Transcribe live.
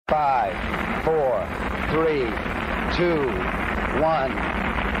5, 4, 3, 2,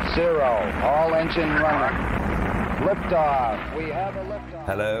 1, 0. All engine running. Liftoff. We have a liftoff.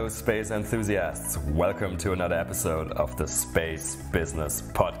 Hello, space enthusiasts. Welcome to another episode of the Space Business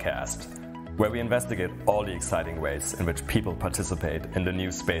Podcast, where we investigate all the exciting ways in which people participate in the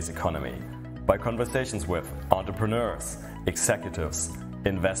new space economy by conversations with entrepreneurs, executives,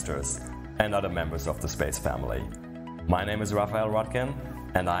 investors, and other members of the space family. My name is Raphael Rodkin,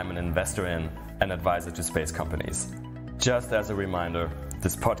 and I'm an investor in and advisor to space companies. Just as a reminder,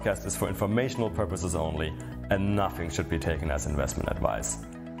 this podcast is for informational purposes only, and nothing should be taken as investment advice.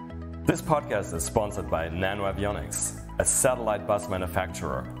 This podcast is sponsored by NanoAvionics, a satellite bus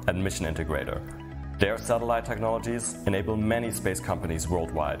manufacturer and mission integrator. Their satellite technologies enable many space companies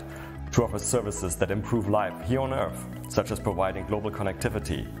worldwide to offer services that improve life here on Earth, such as providing global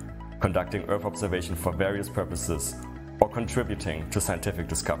connectivity, conducting Earth observation for various purposes, or contributing to scientific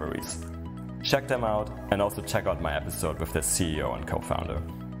discoveries. Check them out and also check out my episode with their CEO and co-founder.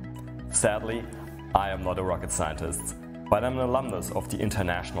 Sadly, I am not a rocket scientist, but I'm an alumnus of the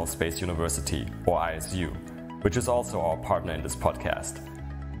International Space University, or ISU, which is also our partner in this podcast.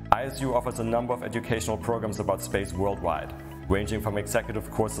 ISU offers a number of educational programs about space worldwide, ranging from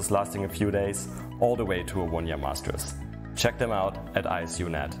executive courses lasting a few days all the way to a one-year master's. Check them out at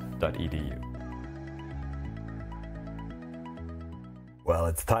isunet.edu. Well,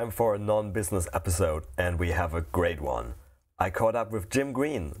 it's time for a non-business episode, and we have a great one. I caught up with Jim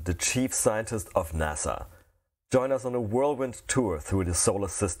Green, the chief scientist of NASA. Join us on a whirlwind tour through the solar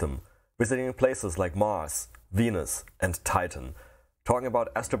system, visiting places like Mars, Venus, and Titan, talking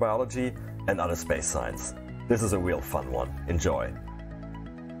about astrobiology and other space science. This is a real fun one. Enjoy.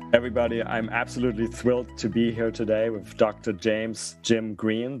 Everybody, I'm absolutely thrilled to be here today with Dr. Jim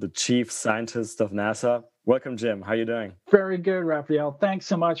Green, the chief scientist of NASA. Welcome, Jim. How are you doing? Very good, Raphael. Thanks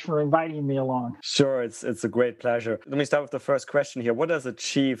so much for inviting me along. Sure, it's a great pleasure. Let me start with the first question here. What does a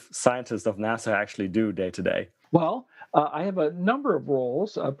chief scientist of NASA actually do day to day? Well, I have a number of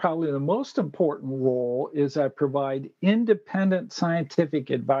roles. Probably the most important role is I provide independent scientific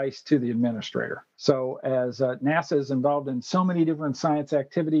advice to the administrator. So as NASA is involved in so many different science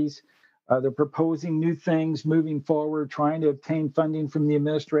activities, they're proposing new things moving forward, trying to obtain funding from the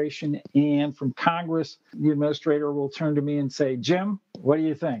administration and from Congress. The administrator will turn to me and say, Jim, what do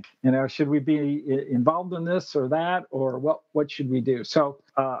you think? Should we be involved in this or that, or what should we do? So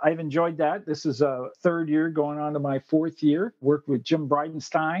I've enjoyed that. This is a third year going on to my fourth year. Worked with Jim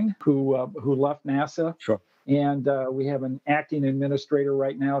Bridenstine, who left NASA. Sure. And we have an acting administrator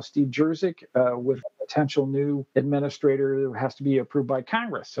right now, Steve Jerzik, with a potential new administrator who has to be approved by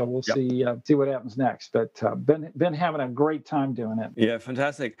Congress. So we'll see what happens next. But been having a great time doing it. Yeah,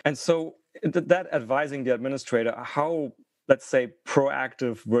 fantastic. And so that advising the administrator, how, let's say,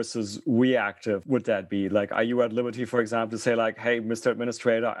 proactive versus reactive would that be? Like, are you at liberty, for example, to say like, hey, Mr.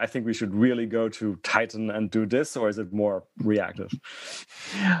 Administrator, I think we should really go to Titan and do this, or is it more reactive?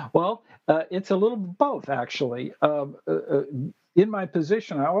 Well, it's a little both, actually. In my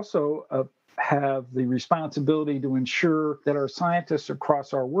position, I also have the responsibility to ensure that our scientists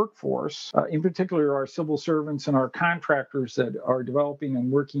across our workforce, in particular our civil servants and our contractors that are developing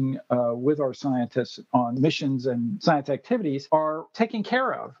and working with our scientists on missions and science activities, are taken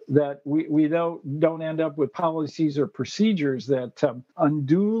care of, that we don't end up with policies or procedures that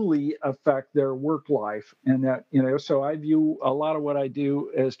unduly affect their work life. And that, so I view a lot of what I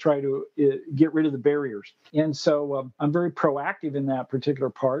do as try to get rid of the barriers. And so I'm very proactive in that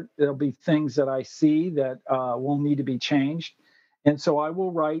particular part. There'll be things that I see that will need to be changed. And so I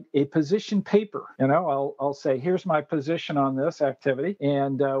will write a position paper. I'll say, here's my position on this activity.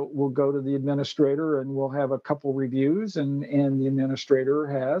 And we'll go to the administrator and we'll have a couple reviews. And the administrator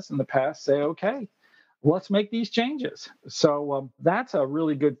has in the past say, okay, let's make these changes. So that's a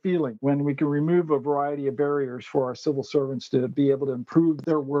really good feeling when we can remove a variety of barriers for our civil servants to be able to improve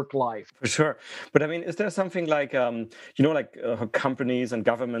their work life. For sure. But I mean, is there something like, companies and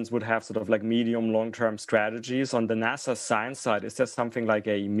governments would have sort of like medium, long-term strategies? On the NASA science side, is there something like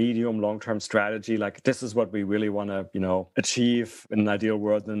a medium, long-term strategy? Like, this is what we really want to, achieve in an ideal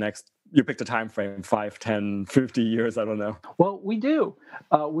world in the next, you picked a time frame, 5, 10, 50 years, I don't know. Well, we do.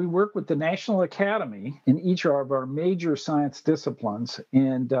 We work with the National Academy in each of our major science disciplines,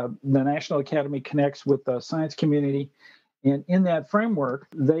 and the National Academy connects with the science community And in that framework,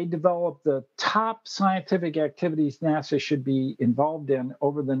 they developed the top scientific activities NASA should be involved in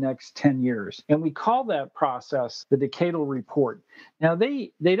over the next 10 years. And we call that process the decadal report. Now,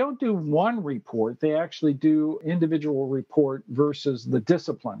 they don't do one report. They actually do individual report versus the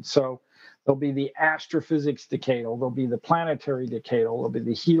discipline. So There'll be the astrophysics decadal. There'll be the planetary decadal. There'll be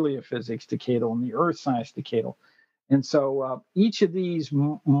the heliophysics decadal and the earth science decadal. And so each of these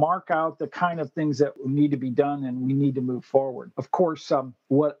mark out the kind of things that need to be done, and we need to move forward. Of course,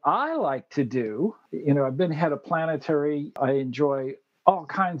 what I like to do, I've been head of planetary. I enjoy all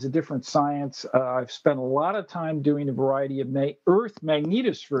kinds of different science. I've spent a lot of time doing a variety of Earth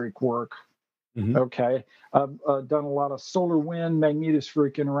magnetospheric work. Mm-hmm. Okay. I've done a lot of solar wind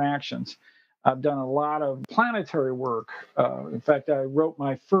magnetospheric interactions. I've done a lot of planetary work. In fact, I wrote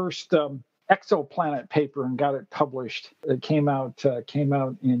my first exoplanet paper and got it published. It came out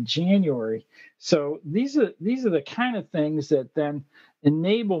in January. So these are the kind of things that then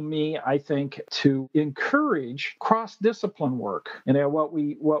enable me, I think, to encourage cross-discipline work. What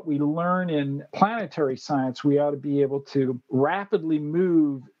we learn in planetary science, we ought to be able to rapidly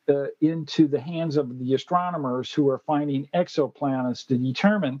move into the hands of the astronomers who are finding exoplanets to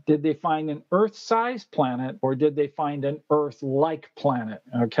determine, did they find an Earth-sized planet or did they find an Earth-like planet?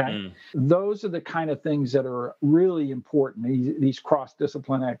 Okay, Those are the kind of things that are really important, these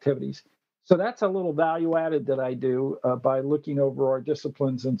cross-discipline activities. So that's a little value added that I do by looking over our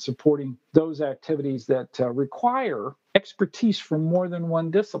disciplines and supporting those activities that require expertise from more than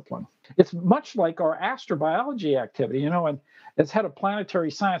one discipline. It's much like our astrobiology activity, and as head of planetary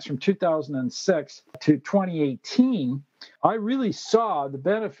science from 2006 to 2018, I really saw the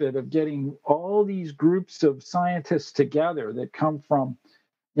benefit of getting all these groups of scientists together that come from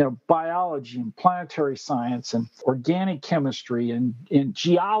biology and planetary science and organic chemistry and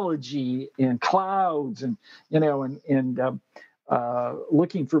geology and clouds and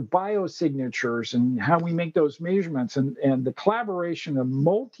looking for biosignatures and how we make those measurements and the collaboration of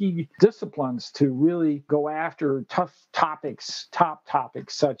multi-disciplines to really go after top topics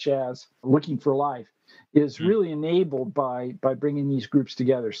such as looking for life is really enabled by bringing these groups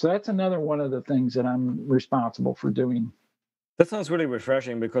together. So that's another one of the things that I'm responsible for doing. That sounds really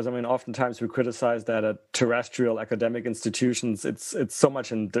refreshing because, oftentimes we criticize that at terrestrial academic institutions, it's so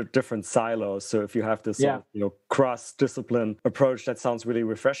much in different silos. So if you have this cross-discipline approach, that sounds really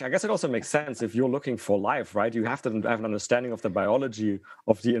refreshing. I guess it also makes sense if you're looking for life, right? You have to have an understanding of the biology,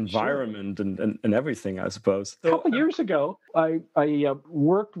 of the environment, sure. and everything, I suppose. A couple years ago, I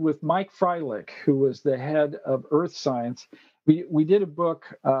worked with Mike Freilich, who was the head of Earth Science. We did a book.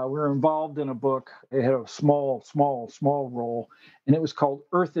 We were involved in a book. It had a small role, and it was called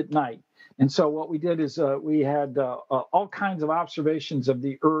Earth at Night. And so what we did is we had all kinds of observations of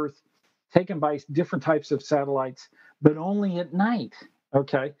the Earth taken by different types of satellites, but only at night.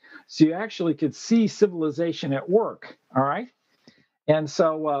 Okay, so you actually could see civilization at work. All right. And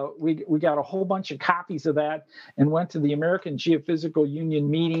so we got a whole bunch of copies of that and went to the American Geophysical Union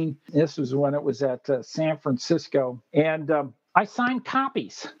meeting. This was when it was at San Francisco. And I signed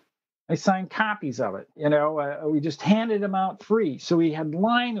copies. Of it. We just handed them out free. So we had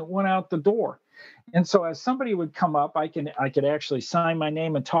line that went out the door. And so as somebody would come up, I could actually sign my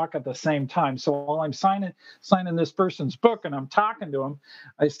name and talk at the same time. So while I'm signing this person's book and I'm talking to him,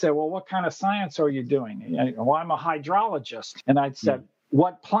 I said, well, what kind of science are you doing? Well, I'm a hydrologist. And I'd said,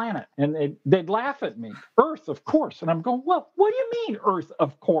 what planet? And they'd laugh at me. Earth, of course. And I'm going, well, what do you mean Earth,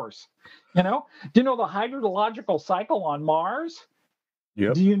 of course? Do you know the hydrological cycle on Mars?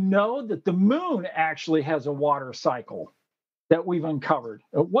 Yep. Do you know that the moon actually has a water cycle that we've uncovered?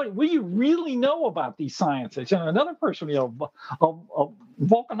 What do you really know about these sciences? And another person, a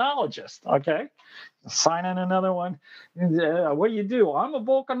volcanologist, okay? Signing another one. What do you do? I'm a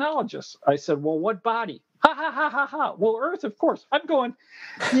volcanologist. I said, well, what body? Ha, ha, ha, ha, ha. Well, Earth, of course. I'm going,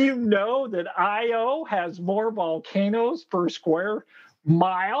 you know that Io has more volcanoes per square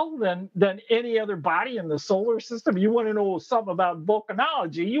mile than any other body in the solar system? You want to know something about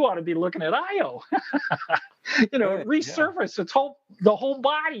volcanology, you ought to be looking at Io. It resurfaced the whole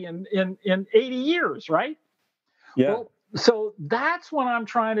body in 80 years, right? Yeah. Well, so that's what I'm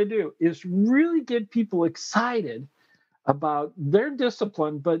trying to do, is really get people excited about their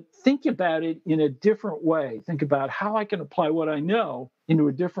discipline, but think about it in a different way. Think about how I can apply what I know into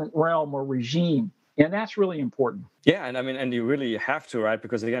a different realm or regime. And that's really important. Yeah, and you really have to, right?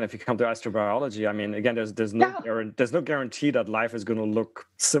 Because again, if you come to astrobiology, again, there's no guarantee that life is going to look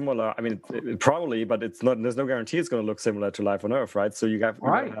similar. Probably, but it's not. There's no guarantee it's going to look similar to life on Earth, right? So you have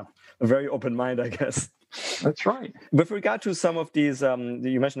a very open mind, I guess. That's right. With regard to some of these,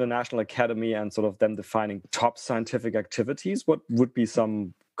 you mentioned the National Academy and sort of them defining top scientific activities. What would be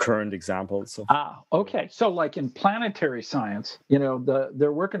some current examples? Okay. So like in planetary science,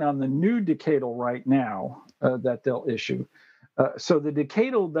 they're working on the new decadal right now that they'll issue. So the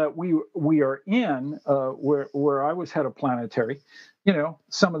decadal that we are in, where I was head of planetary,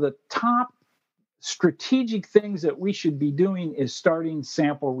 some of the top strategic things that we should be doing is starting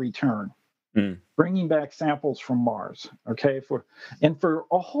sample return. Bringing back samples from Mars, okay, for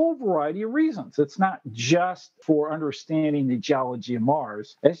a whole variety of reasons. It's not just for understanding the geology of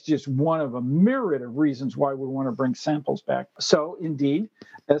Mars. It's just one of a myriad of reasons why we want to bring samples back. So, indeed,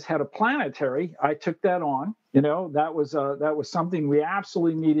 as head of planetary, I took that on. That was something we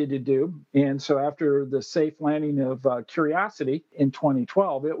absolutely needed to do. And so, after the safe landing of Curiosity in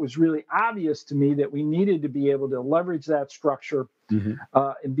 2012, it was really obvious to me that we needed to be able to leverage that structure.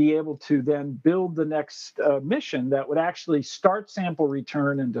 And be able to then build the next mission that would actually start sample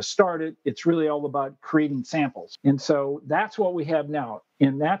return. And to start it, it's really all about creating samples. And so that's what we have now.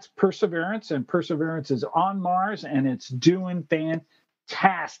 And that's Perseverance. And Perseverance is on Mars, and it's doing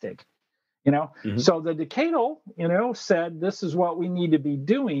fantastic. So the decadal, said this is what we need to be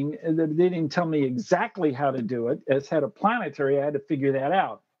doing. They didn't tell me exactly how to do it. As head of planetary, I had to figure that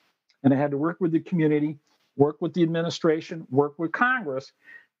out. And I had to work with the community, work with the administration, work with Congress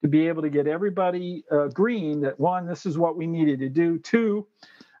to be able to get everybody agreeing that, one, this is what we needed to do. Two,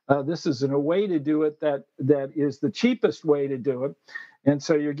 this is a way to do it that is the cheapest way to do it. And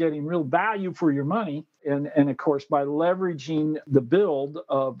so you're getting real value for your money. And of course, by leveraging the build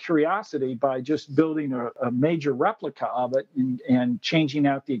of Curiosity, by just building a major replica of it and changing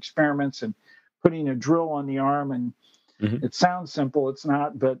out the experiments and putting a drill on the arm. And it sounds simple, it's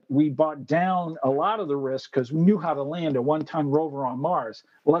not, but we bought down a lot of the risk because we knew how to land a one-ton rover on Mars.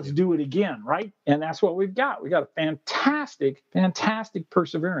 Well, let's do it again, right? And that's what we've got. We got a fantastic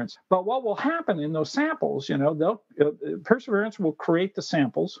Perseverance. But what will happen in those samples, Perseverance will create the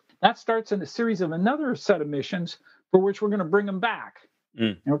samples. That starts in a series of another set of missions for which we're going to bring them back.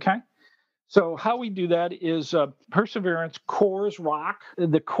 Okay? So how we do that is Perseverance cores rock.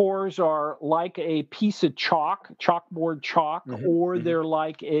 The cores are like a piece of chalkboard chalk, or they're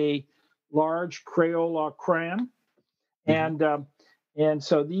like a large Crayola crayon. And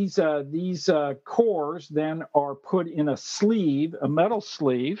so these cores then are put in a sleeve, a metal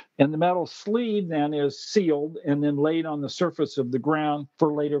sleeve, and the metal sleeve then is sealed and then laid on the surface of the ground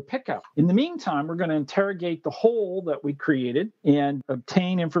for later pickup. In the meantime, we're going to interrogate the hole that we created and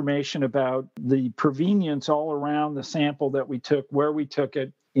obtain information about the provenience all around the sample that we took, where we took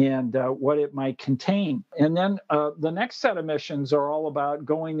it, and what it might contain. And then the next set of missions are all about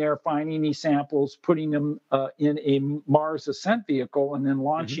going there, finding these samples, putting them in a Mars ascent vehicle, and then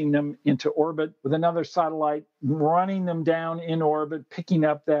launching them into orbit with another satellite, running them down in orbit, picking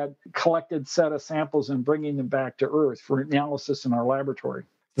up that collected set of samples and bringing them back to Earth for analysis in our laboratory.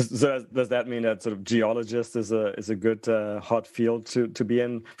 So does that mean that sort of geologist is a good hot field to be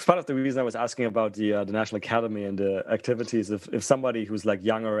in? It's part of the reason I was asking about the National Academy and the activities. If somebody who's like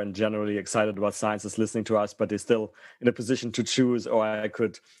younger and generally excited about science is listening to us, but they're still in a position to choose, or I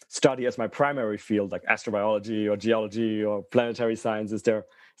could study as my primary field, like astrobiology or geology or planetary science, is there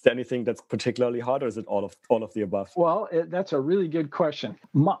anything that's particularly hot, or is it all of the above? Well, that's a really good question.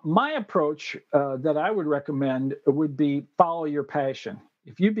 My approach that I would recommend would be follow your passion.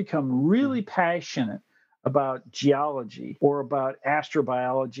 If you become really passionate about geology or about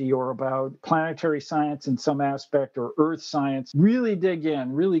astrobiology or about planetary science in some aspect or earth science, really dig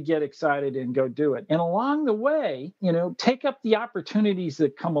in, really get excited and go do it. And along the way, take up the opportunities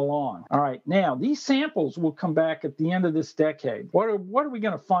that come along. All right, now these samples will come back at the end of this decade. What are we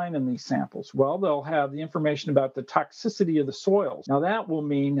going to find in these samples? Well, they'll have the information about the toxicity of the soils. Now that will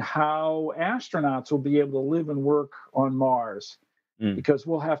mean how astronauts will be able to live and work on Mars, because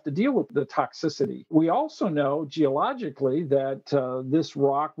we'll have to deal with the toxicity. We also know geologically that this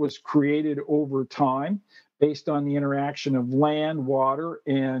rock was created over time based on the interaction of land, water,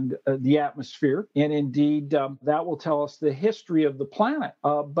 and the atmosphere. And indeed, that will tell us the history of the planet.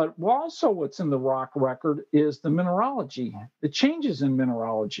 But also what's in the rock record is the mineralogy, the changes in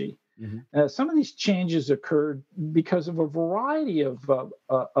mineralogy. Some of these changes occurred because of a variety of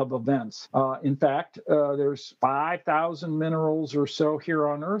events. In fact, there's 5,000 minerals or so here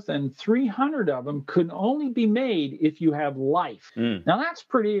on Earth, and 300 of them could only be made if you have life. Now, that's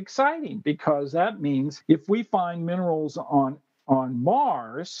pretty exciting, because that means if we find minerals on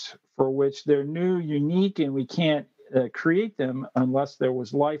Mars, for which they're new, unique, and we can't create them unless there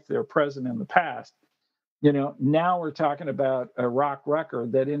was life there present in the past, now we're talking about a rock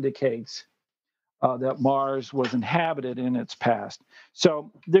record that indicates that Mars was inhabited in its past.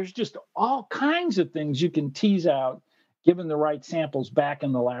 So there's just all kinds of things you can tease out given the right samples back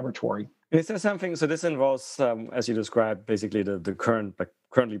in the laboratory. Is there something, so this involves, as you described, basically the current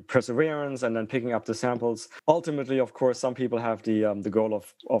currently Perseverance and then picking up the samples. Ultimately, of course, some people have the goal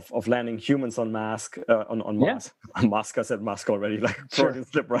of landing humans on Mars. Musk, I said Musk already, like Freudian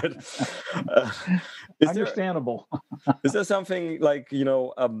slip, right? Understandable. Is there something like,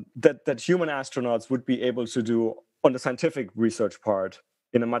 that human astronauts would be able to do on the scientific research part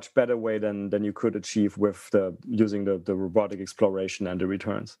in a much better way than you could achieve with using the robotic exploration and the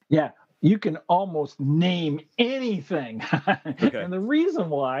returns? Yeah, you can almost name anything. Okay. And the reason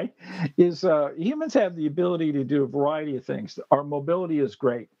why is humans have the ability to do a variety of things. Our mobility is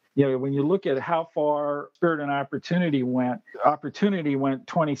great. When you look at how far Spirit and Opportunity went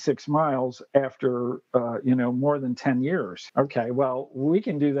 26 miles after, more than 10 years. Okay, well, we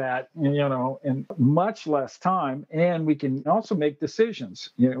can do that, in much less time, and we can also make decisions.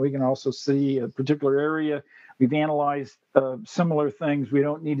 We can also see a particular area. We've analyzed similar things. We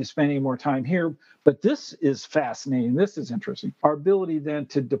don't need to spend any more time here, but this is fascinating. This is interesting. Our ability then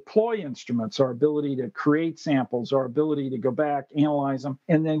to deploy instruments, our ability to create samples, our ability to go back, analyze them,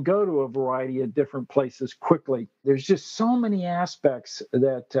 and then go to a variety of different places quickly. There's just so many aspects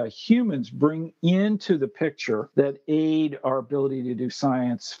that humans bring into the picture that aid our ability to do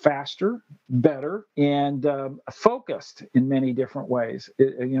science faster, better, and focused in many different ways.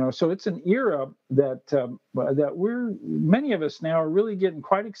 So it's an era that many of us now are really getting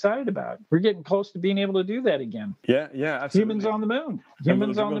quite excited about. We're getting close to being able to do that again. Yeah, absolutely. Humans on the moon.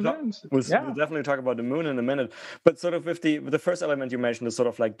 Humans on the moon. We'll definitely talk about the moon in a minute. But sort of with the first element you mentioned is sort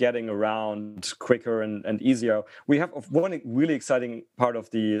of like getting around quicker and easier. We have one really exciting part of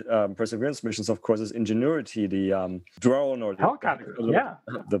the Perseverance missions, of course, is Ingenuity, the drone or the helicopter.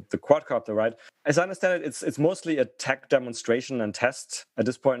 The quadcopter, right? As I understand it, it's mostly a tech demonstration and test at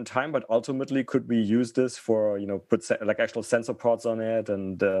this point in time, but ultimately could we use this for, put like actual sensor pods on it,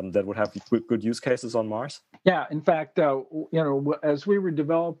 and that would have good use cases on Mars? Yeah, in fact, as we were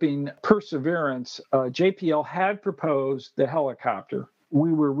developing Perseverance, JPL had proposed the helicopter.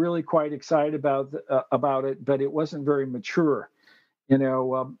 We were really quite excited about it, but it wasn't very mature.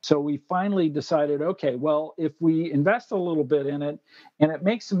 So we finally decided, okay, well, if we invest a little bit in it and it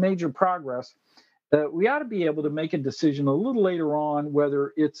makes some major progress, we ought to be able to make a decision a little later on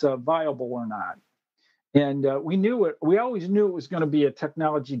whether it's viable or not. And we always knew it was going to be a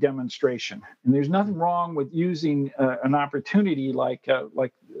technology demonstration. And there's nothing wrong with using an opportunity like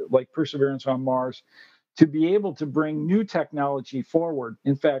Perseverance on Mars to be able to bring new technology forward.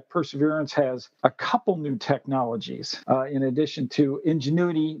 In fact, Perseverance has a couple new technologies in addition to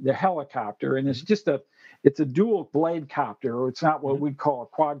Ingenuity, the helicopter, and it's a dual blade copter, or it's not what we'd call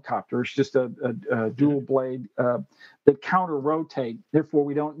a quadcopter. It's just a dual blade that counter rotate. Therefore,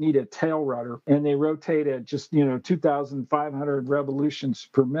 we don't need a tail rudder, and they rotate at just 2,500 revolutions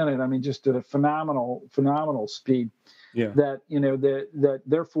per minute. I mean, just at a phenomenal speed. Yeah. That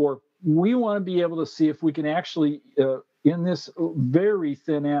therefore we want to be able to see if we can actually in this very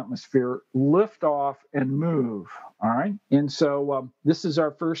thin atmosphere lift off and move. All right. And so this is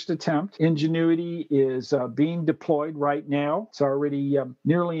our first attempt. Ingenuity is being deployed right now. It's already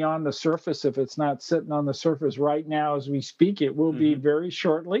nearly on the surface. If it's not sitting on the surface right now as we speak, it will be very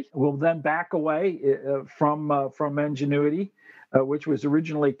shortly. We'll then back away from Ingenuity, which was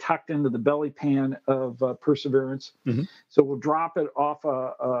originally tucked into the belly pan of Perseverance. So we'll drop it off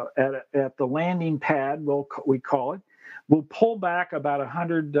at the landing pad, we call it. We'll pull back about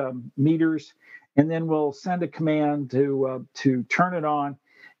 100 meters, and then we'll send a command to turn it on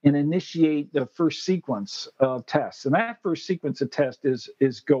and initiate the first sequence of tests. And that first sequence of test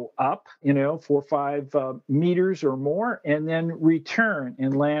is go up, 4 or 5 meters or more, and then return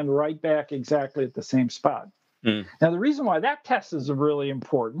and land right back exactly at the same spot. Now, the reason why that test is really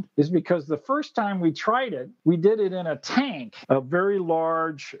important is because the first time we tried it, we did it in a tank, a very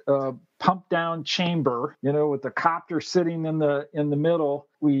large pump down chamber, with the copter sitting in the middle.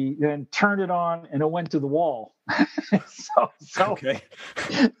 We then turned it on and it went to the wall. Okay.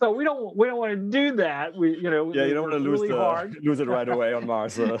 So we don't want to do that. You don't want to lose it right away on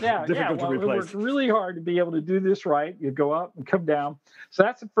Mars. Difficult to replace. We worked really hard to be able to do this right. You go up and come down. So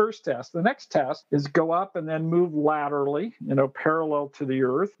that's the first test. The next test is go up and then move laterally, parallel to the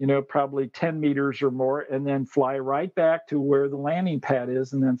Earth, probably 10 meters or more, and then fly right back to where the landing pad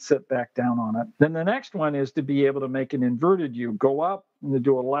is and then sit back down on it. Then the next one is to be able to make an inverted U, go up, and they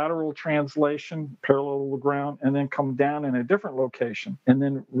do a lateral translation parallel to the ground, and then come down in a different location, and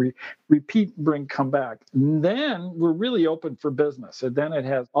then repeat, come back. And then we're really open for business. And then it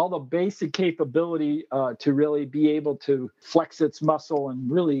has all the basic capability to really be able to flex its muscle and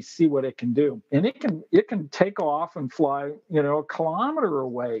really see what it can do. And it can take off and fly, a kilometer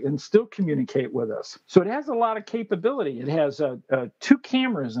away and still communicate with us. So it has a lot of capability. It has 2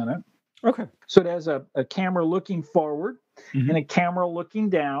 cameras in it. Okay. So it has a camera looking forward and a camera looking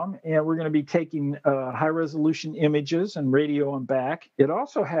down, and we're going to be taking high-resolution images and radio and back. It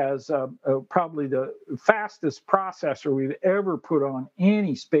also has probably the fastest processor we've ever put on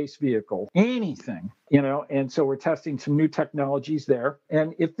any space vehicle, anything. And so we're testing some new technologies there.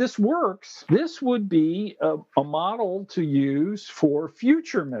 And if this works, this would be a model to use for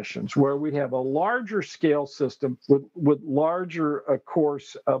future missions where we'd have a larger scale system with larger, of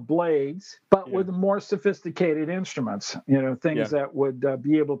course, blades, but with more sophisticated instruments, things that would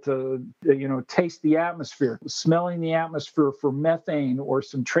be able to, taste the atmosphere, smelling the atmosphere for methane or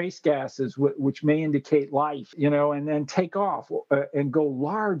some trace gases, which may indicate life, and then take off and go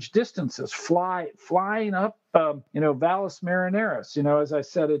large distances, flying up, Valles Marineris. As I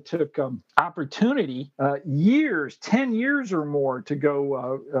said, it took opportunity, 10 years or more to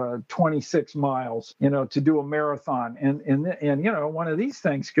go 26 miles, to do a marathon. And one of these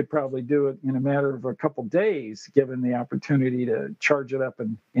things could probably do it in a matter of a couple days, given the opportunity to charge it up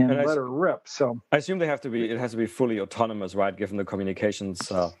and let her rip. So I assume it has to be fully autonomous, right? Given the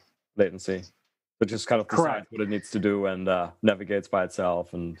communications latency. It just kind of decides what it needs to do and navigates by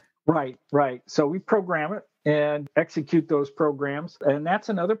itself. And Right. So we program it and execute those programs. And that's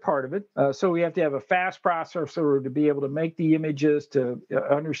another part of it. So we have to have a fast processor to be able to make the images, to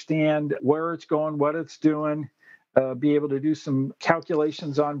understand where it's going, what it's doing, be able to do some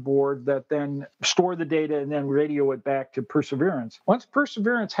calculations on board that then store the data and then radio it back to Perseverance. Once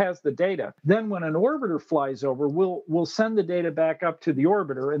Perseverance has the data, then when an orbiter flies over, we'll send the data back up to the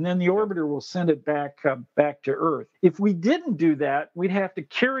orbiter, and then the orbiter will send it back to Earth. If we didn't do that, we'd have to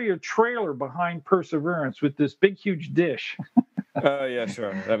carry a trailer behind Perseverance with this big, huge dish. Yeah,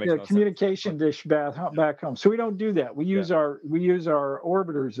 sure. That makes communication dish back home. So we don't do that. We use our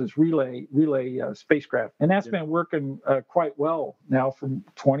orbiters as relay spacecraft, and that's been working quite well now for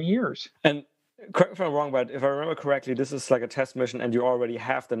 20 years. And correct if I'm wrong, but if I remember correctly, this is like a test mission, and you already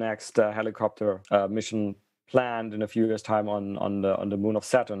have the next helicopter mission planned in a few years' time on the moon of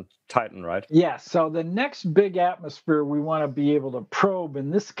Saturn, Titan, right? Yeah. So the next big atmosphere we want to be able to probe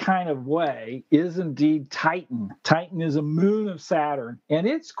in this kind of way is indeed Titan. Titan is a moon of Saturn, and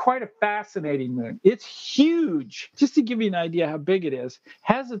it's quite a fascinating moon. It's huge. Just to give you an idea how big it is,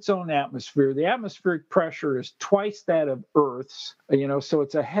 has its own atmosphere. The atmospheric pressure is twice that of Earth's, so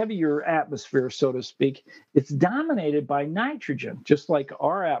it's a heavier atmosphere, so to speak. It's dominated by nitrogen, just like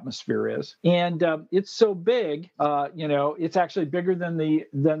our atmosphere is. And it's so big, it's actually bigger than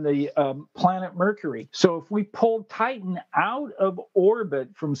the planet Mercury. So if we pulled Titan out of orbit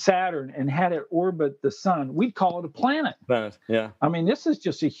from Saturn and had it orbit the sun, we'd call it a planet. Yeah. I mean, this is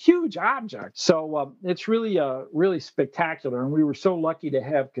just a huge object. So it's really spectacular. And we were so lucky to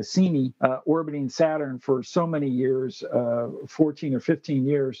have Cassini orbiting Saturn for so many years, 14 or 15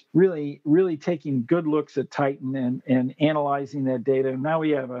 years, really taking good looks at Titan and analyzing that data. And now we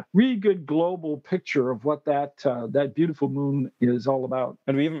have a really good global picture of what that beautiful moon is all about.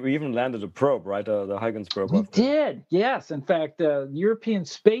 And we even landed a probe, right? The Huygens probe. We did, yes. In fact, the European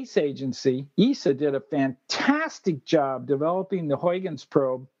Space Agency, ESA, did a fantastic job developing the Huygens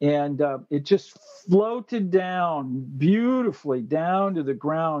probe, and it just floated down beautifully down to the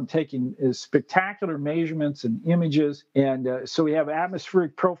ground, taking spectacular measurements and images. And so we have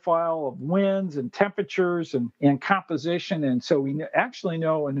atmospheric profile of winds and temperatures and composition. And so we actually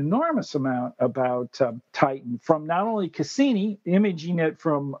know an enormous amount about Titan from not only Cassini imaging it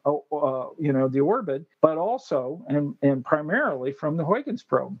from the orbit, but also and primarily from the Huygens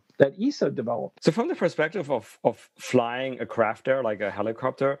probe that ESA developed. So from the perspective of flying a craft there, like a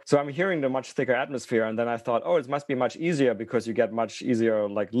helicopter, so I'm hearing the much thicker atmosphere, and then I thought, it must be much easier because you get much easier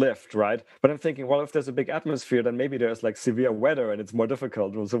like lift, right? But I'm thinking, well, if there's a big atmosphere, then maybe there's like severe weather and it's more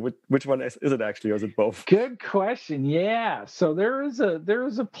difficult. So which one is it actually, or is it both? Good question. Yeah. So there is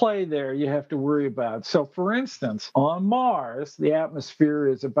a play there you have to worry about. So for instance, on Mars, the atmosphere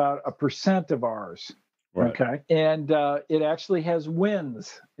is about 1% of ours. Right. Okay. And it actually has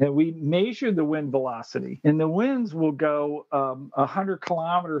winds, and we measure the wind velocity, and the winds will go 100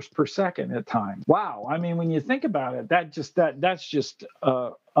 kilometers per second at times. Wow. I mean, when you think about it, that's just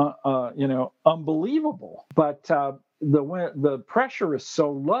unbelievable. But the pressure is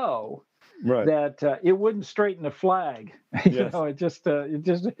so low Right. that it wouldn't straighten the flag. Yes. It just,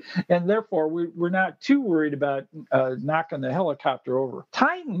 and therefore we're not too worried about knocking the helicopter over.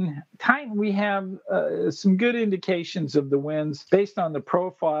 Titan, we have some good indications of the winds based on the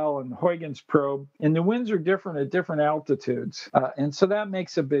profile and Huygens probe, and the winds are different at different altitudes, and so that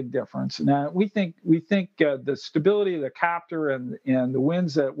makes a big difference. Now we think the stability of the copter and the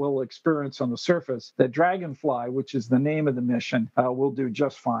winds that we'll experience on the surface, the Dragonfly, which is the name of the mission, will do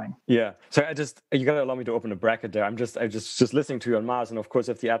just fine. Yeah. So you gotta allow me to open a bracket there. I'm just listening to you on Mars, and of course,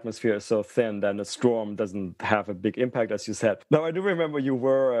 if the atmosphere is so thin, then a storm doesn't have a big impact, as you said. Now, I do remember you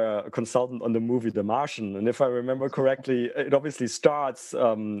were a consultant on the movie The Martian, and if I remember correctly, it obviously starts.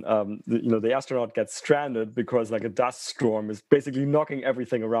 The astronaut gets stranded because like a dust storm is basically knocking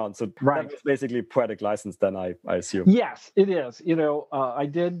everything around. So Right. that was basically poetic license, then I assume. Yes, it is.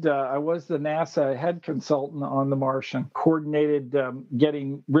 I was the NASA head consultant on The Martian, coordinated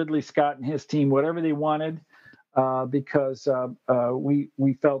getting Ridley Scott and his team whatever they wanted, because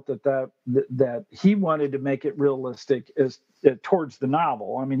we felt that he wanted to make it realistic as towards the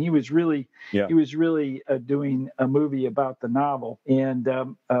novel. I mean, he was really doing a movie about the novel, and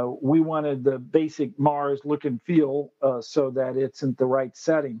we wanted the basic Mars look and feel so that it's in the right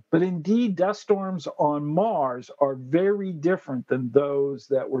setting. But indeed, dust storms on Mars are very different than those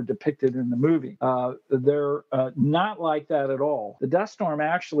that were depicted in the movie. They're not like that at all. The dust storm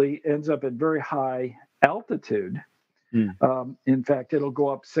actually ends up at very high altitude. In fact, it'll go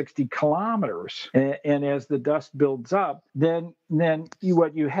up 60 kilometers. And as the dust builds up, then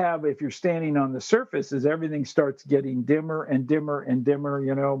what you have, if you're standing on the surface, is everything starts getting dimmer and dimmer and dimmer.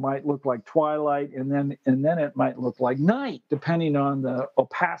 Might look like twilight, and then it might look like night, depending on the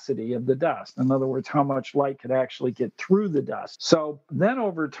opacity of the dust. In other words, how much light could actually get through the dust. So then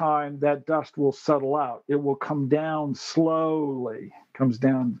over time, that dust will settle out. It will come down slowly,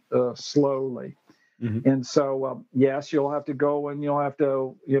 slowly. Mm-hmm. And so, yes, you'll have to go and you'll have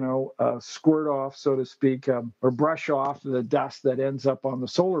to, squirt off, so to speak, or brush off the dust that ends up on the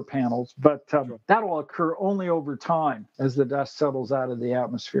solar panels. But that'll occur only over time as the dust settles out of the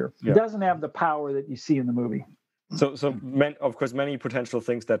atmosphere. Yeah. It doesn't have the power that you see in the movie. So of course, many potential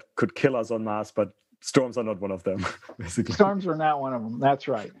things that could kill us on Mars, but storms are not one of them, basically. Storms are not one of them. That's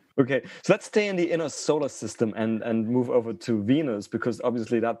right. Okay, so let's stay in the inner solar system and move over to Venus, because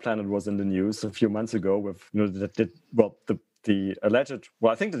obviously that planet was in the news a few months ago with the alleged,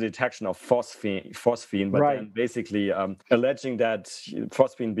 I think the detection of phosphine, but right. Then basically alleging that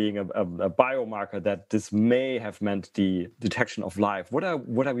phosphine being a biomarker, that this may have meant the detection of life. What are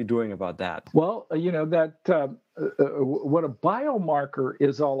we doing about that? Well, what a biomarker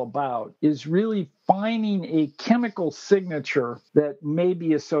is all about is really finding a chemical signature that may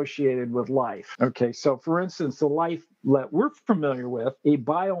be associated with life. Okay, so for instance, the life that we're familiar with, a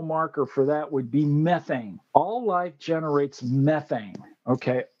biomarker for that would be methane. All life generates methane.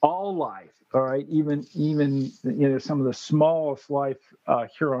 Okay, all life. All right, even some of the smallest life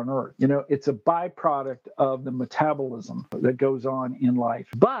here on Earth. It's a byproduct of the metabolism that goes on in life.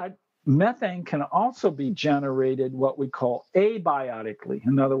 But methane can also be generated what we call abiotically,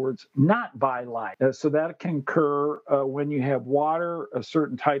 in other words, not by life. So that can occur when you have water, a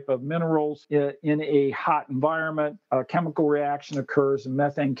certain type of minerals in a hot environment. A chemical reaction occurs and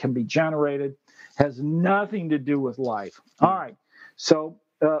methane can be generated. Has nothing to do with life. All right, so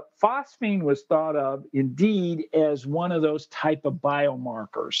phosphine was thought of indeed as one of those type of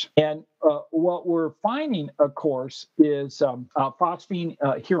biomarkers. And what we're finding, of course, is phosphine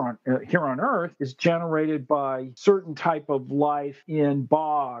here on Earth is generated by certain type of life in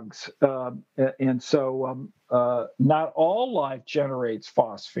bogs, and so not all life generates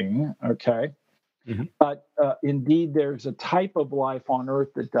phosphine. Okay. Mm-hmm. But indeed, there's a type of life on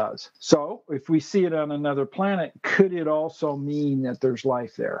Earth that does. So if we see it on another planet, could it also mean that there's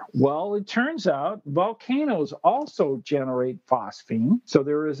life there? Well, it turns out volcanoes also generate phosphine. So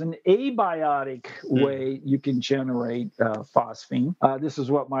there is an abiotic way you can generate phosphine. This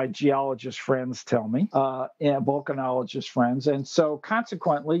is what my geologist friends tell me, and volcanologist friends. And so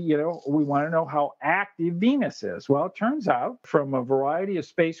consequently, we want to know how active Venus is. Well, it turns out from a variety of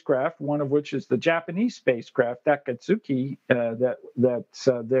spacecraft, one of which is the Japanese spacecraft Takatsuki that's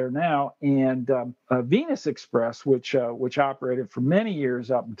there now, and Venus Express, which operated for many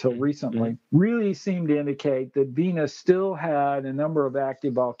years up until recently, really seemed to indicate that Venus still had a number of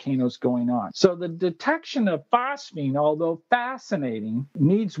active volcanoes going on. So the detection of phosphine, although fascinating,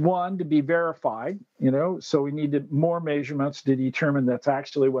 needs one to be verified. So we need more measurements to determine that's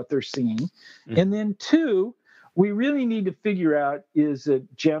actually what they're seeing, and then two, we really need to figure out, is it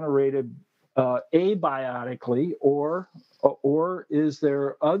generated abiotically, or is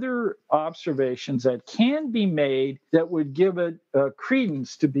there other observations that can be made that would give it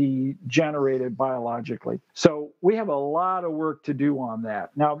credence to be generated biologically? So we have a lot of work to do on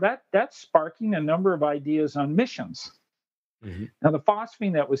that. Now that's sparking a number of ideas on missions. Mm-hmm. Now the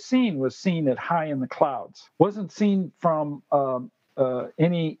phosphine that was seen at high in the clouds. Wasn't seen from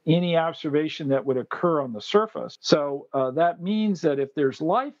any observation that would occur on the surface. So that means that if there's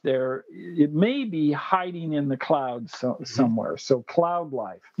life there, it may be hiding in the clouds somewhere. So cloud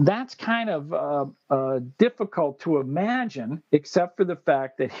life. That's kind of difficult to imagine, except for the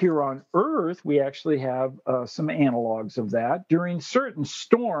fact that here on Earth, we actually have some analogs of that. During certain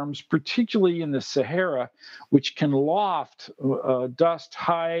storms, particularly in the Sahara, which can loft dust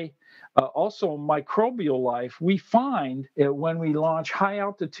high, also microbial life, we find when we launch high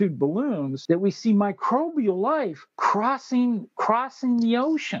altitude balloons that we see microbial life crossing the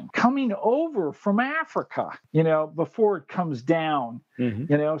ocean, coming over from Africa, before it comes down.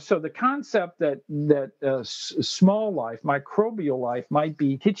 Mm-hmm. So the concept that small life, microbial life, might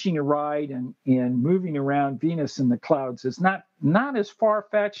be hitching a ride and moving around Venus in the clouds is not as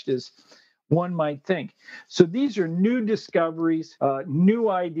far-fetched as one might think. So these are new discoveries, new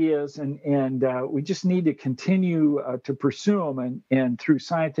ideas, and we just need to continue to pursue them and through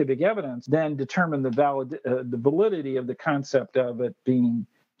scientific evidence, then determine the validity of the concept of it being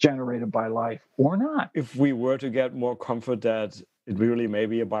generated by life or not. If we were to get more comfort that it really may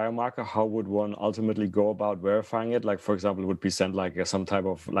be a biomarker, how would one ultimately go about verifying it? Like, for example, would be sent like some type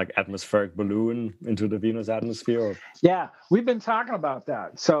of like atmospheric balloon into the Venus atmosphere? Or... Yeah, we've been talking about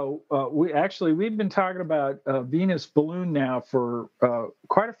that. So we've been talking about Venus balloon now for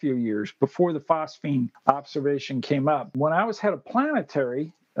quite a few years before the phosphine observation came up. When I was head of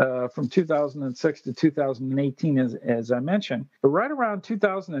planetary, from 2006 to 2018, as I mentioned. But right around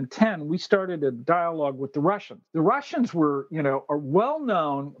 2010, we started a dialogue with the Russians. The Russians are well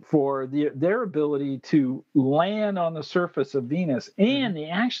known for their ability to land on the surface of Venus, and they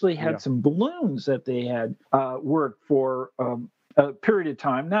actually had some balloons that they had worked for a period of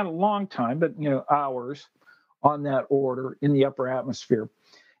time, not a long time, but hours on that order in the upper atmosphere.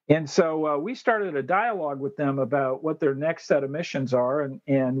 And so we started a dialogue with them about what their next set of missions are,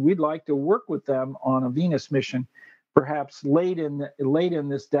 and we'd like to work with them on a Venus mission, perhaps late in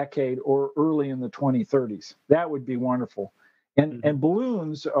this decade or early in the 2030s. That would be wonderful. And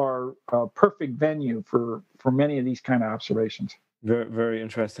balloons are a perfect venue for many of these kind of observations. Very, very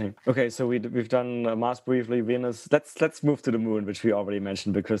interesting. Okay, so we've done Mars briefly, Venus. Let's move to the Moon, which we already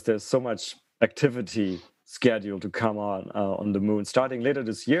mentioned, because there's so much activity scheduled to come on the Moon, starting later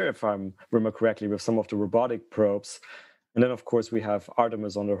this year, if I remember correctly, with some of the robotic probes. And then, of course, we have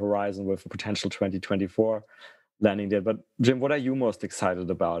Artemis on the horizon with a potential 2024 landing there. But Jim, what are you most excited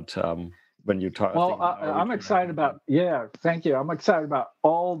about when you talk? Well, I'm excited about, thank you. I'm excited about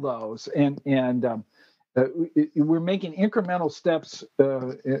all those. And we're making incremental steps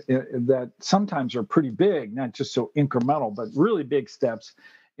that sometimes are pretty big, not just so incremental, but really big steps.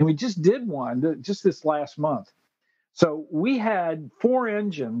 And we just did one just this last month. So we had 4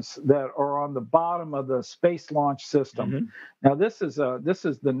 engines that are on the bottom of the Space Launch System. Mm-hmm. Now, this is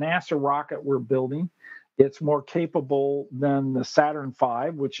the NASA rocket we're building. It's more capable than the Saturn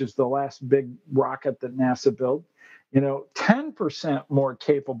V, which is the last big rocket that NASA built. 10% more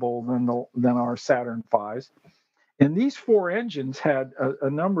capable than our Saturn Vs. And these 4 engines had a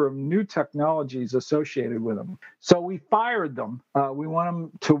number of new technologies associated with them. So we fired them. We want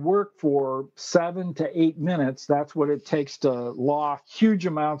them to work for 7 to 8 minutes. That's what it takes to loft huge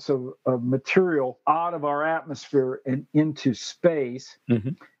amounts of material out of our atmosphere and into space.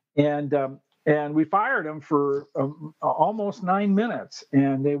 Mm-hmm. And we fired them for almost 9 minutes,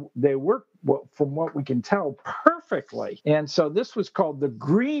 and they worked, from what we can tell, perfectly. And so this was called the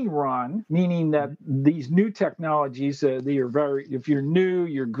green run, meaning that these new technologies, they are very. If you're new,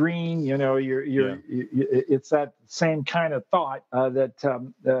 you're green. It's that same kind of thought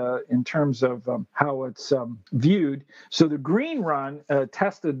that in terms of how it's viewed. So the green run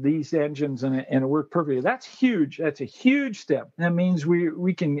tested these engines and it worked perfectly. That's huge. That's a huge step. That means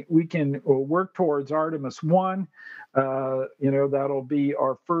we can work towards Artemis 1. That'll be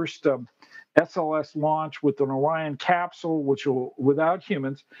our first SLS launch with an Orion capsule, which will, without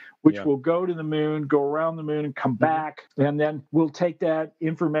humans, will go to the moon, go around the moon and come back. And then we'll take that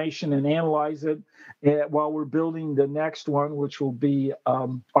information and analyze it while we're building the next one, which will be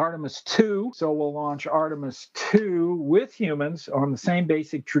Artemis 2. So we'll launch Artemis 2 with humans on the same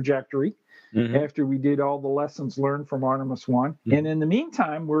basic trajectory. after we did all the lessons learned from Artemis 1. And in the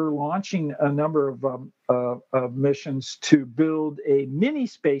meantime, we're launching a number of missions to build a mini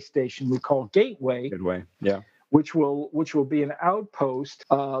space station we call Gateway. Yeah. Which will be an outpost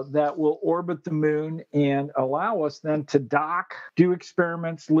that will orbit the moon and allow us then to dock, do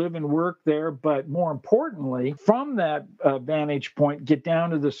experiments, live and work there. But more importantly, from that vantage point, get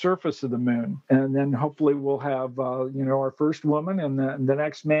down to the surface of the moon, and then hopefully we'll have our first woman and the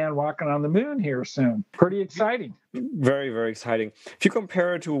next man walking on the moon here soon. Pretty exciting. Very, very exciting. If you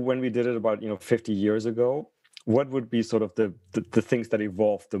compare it to when we did it about 50 years ago, what would be sort of the things that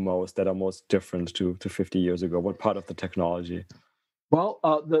evolved the most, that are most different to 50 years ago? What part of the technology? Well,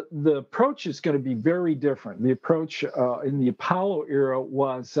 the approach is going to be very different. The approach in the Apollo era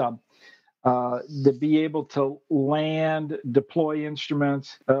was to be able to land, deploy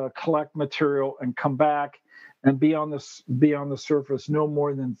instruments, collect material, and come back and be on the surface no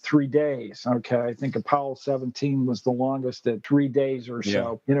more than 3 days. Okay, I think Apollo 17 was the longest at 3 days or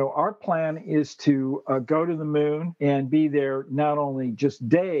so. Yeah. Our plan is to go to the moon and be there not only just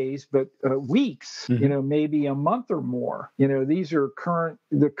days but weeks. Maybe a month or more. These are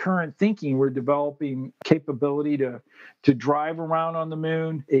the current thinking. We're developing capability to drive around on the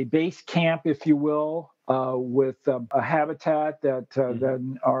moon, a base camp, if you will. With a habitat that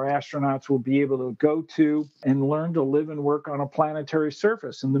then our astronauts will be able to go to and learn to live and work on a planetary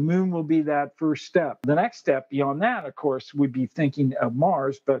surface. And the moon will be that first step. The next step beyond that, of course, would be thinking of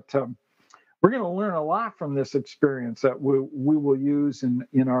Mars, but we're going to learn a lot from this experience that we will use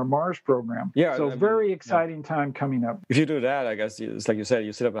in our Mars program. Yeah, so very exciting time coming up. If you do that, I guess it's like you said,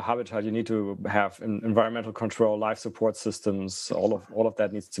 you set up a habitat. You need to have environmental control, life support systems. All of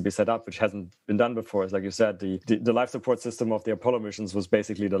that needs to be set up, which hasn't been done before. It's like you said, the life support system of the Apollo missions was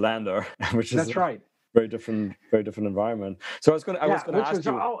basically the lander, which is that's right. Very different environment. So I was going to ask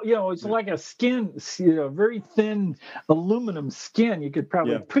you. It's like a skin, very thin aluminum skin. You could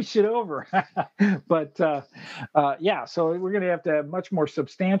probably push it over, but so we're going to have much more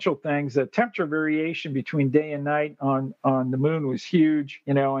substantial things. The temperature variation between day and night on the moon was huge,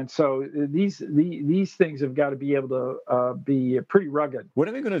 and so these things have got to be able to be pretty rugged. What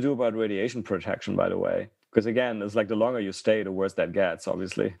are we going to do about radiation protection, by the way? Because again, it's like the longer you stay, the worse that gets,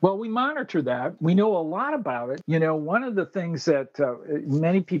 obviously. Well, we monitor that. We know a lot about it. One of the things that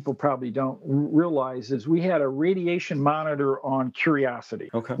many people probably don't realize is we had a radiation monitor on Curiosity,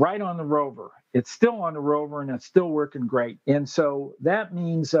 right on the rover. It's still on the rover, and it's still working great. And so that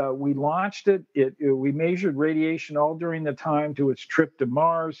means we launched it. We measured radiation all during the time to its trip to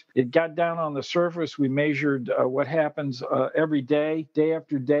Mars. It got down on the surface. We measured what happens every day, day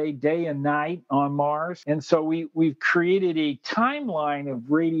after day, day and night on Mars. And so we've created a timeline of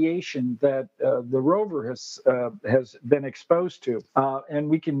radiation that the rover has been exposed to. And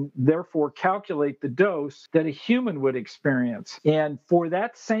we can therefore calculate the dose that a human would experience. And for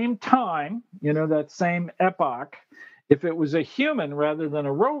that same time, that same epoch, if it was a human rather than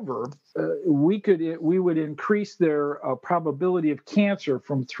a rover, we would increase their probability of cancer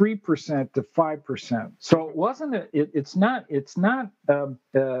from 3% to 5%. So it wasn't it's not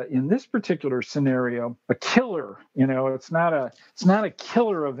in this particular scenario a killer. It's not a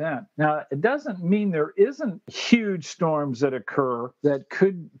killer event. Now it doesn't mean there isn't huge storms that occur that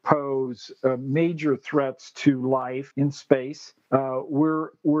could pose major threats to life in space.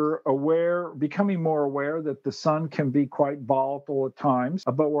 We're becoming more aware that the sun can be quite volatile at times,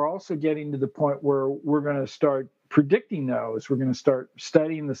 but we're also getting to the point where we're going to start predicting those. We're going to start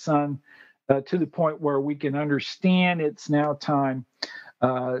studying the sun to the point where we can understand it's now time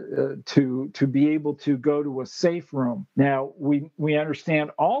to be able to go to a safe room. Now, we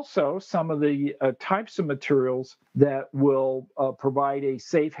understand also some of the types of materials that will provide a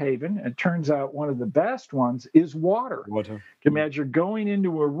safe haven. It turns out one of the best ones is water. Water. Imagine going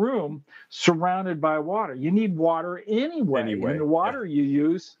into a room surrounded by water. You need water anyway. And the water you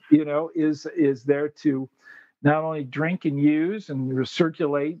use, is there to not only drink and use and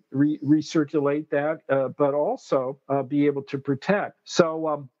recirculate that, but also be able to protect.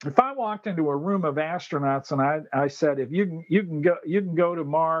 So if I walked into a room of astronauts and I said, if you can go to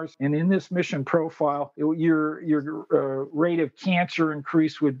Mars, and in this mission profile, your rate of cancer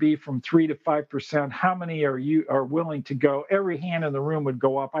increase would be from 3 to 5%. How many are willing to go? Every hand in the room would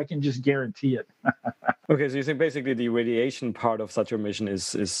go up. I can just guarantee it. Okay, so you think basically the radiation part of such a mission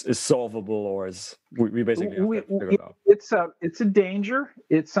is solvable, or is We basically have that figured out. It's a danger.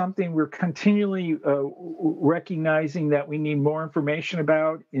 It's something we're continually recognizing that we need more information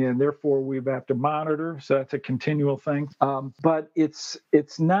about, and therefore we have to monitor. So that's a continual thing. But it's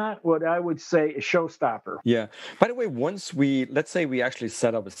not what I would say a showstopper. Yeah. By the way, let's say we actually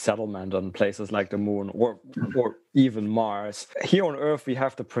set up a settlement on places like the moon or even Mars. Here on Earth, we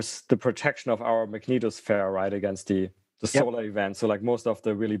have the protection of our magnetosphere, right, against the solar events. So like most of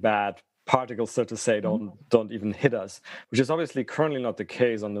the really bad particles, so to say, don't even hit us, which is obviously currently not the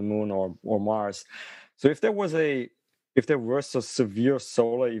case on the moon or Mars. So if there were so severe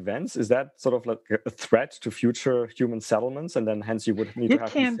solar events, is that sort of like a threat to future human settlements, and then hence you would need to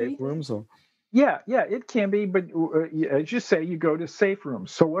have these safe rooms? Or? Yeah, it can be, but as you say, you go to safe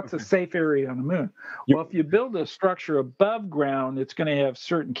rooms. So what's a safe area on the moon? Well, if you build a structure above ground, it's going to have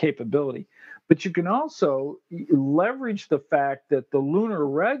certain capability. But you can also leverage the fact that the lunar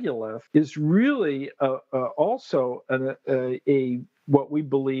regolith is really also a what we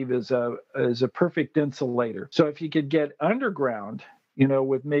believe is a perfect insulator. So if you could get underground,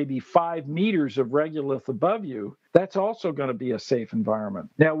 with maybe 5 meters of regolith above you, that's also going to be a safe environment.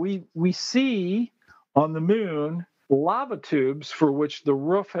 Now, we see on the moon lava tubes for which the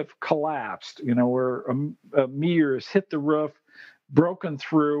roof have collapsed, where a meteor has hit the roof, broken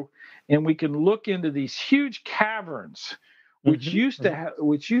through, and we can look into these huge caverns, which used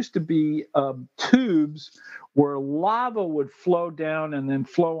to be tubes where lava would flow down and then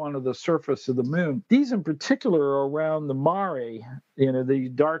flow onto the surface of the moon. These in particular are around the mare. The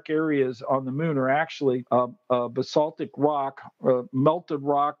dark areas on the moon are actually basaltic rock, melted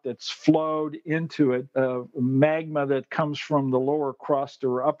rock that's flowed into it, magma that comes from the lower crust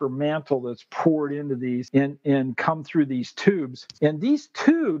or upper mantle that's poured into these and come through these tubes. And these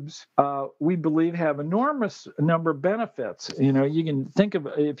tubes, we believe, have enormous number of benefits. You can think of,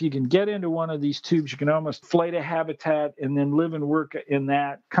 if you can get into one of these tubes, you can almost inflate a habitat and then live and work in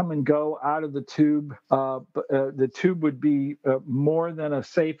that, come and go out of the tube. The tube would be more than a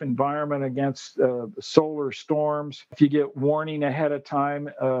safe environment against solar storms. If you get warning ahead of time,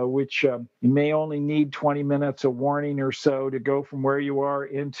 which you may only need 20 minutes of warning or so to go from where you are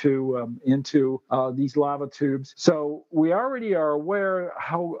into these lava tubes. So we already are aware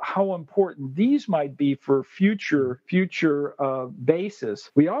how important these might be for future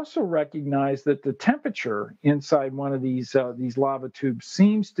bases. We also recognize that the temperature inside one of these lava tubes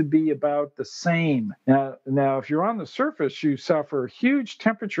seems to be about the same. Now, if you're on the surface, you suffer huge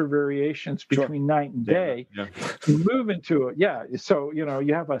temperature variations between night and day. You move into it, so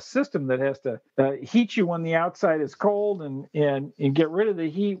you have a system that has to heat you when the outside is cold and get rid of the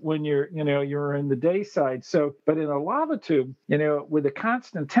heat when you're in the day side. So, but in a lava tube, with a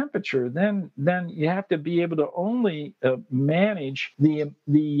constant temperature, then you have to be able to only manage the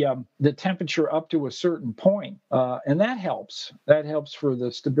temperature up to a certain point, and that helps. That helps for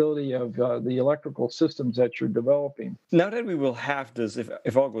the stability of the electrical systems that you're developing. Now that we will have this,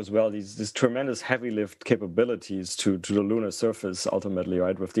 if all goes well, these tremendous heavy lift capabilities to the lunar surface ultimately,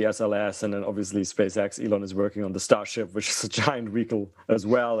 right? With the SLS, and then obviously SpaceX, Elon is working on the Starship, which is a giant vehicle as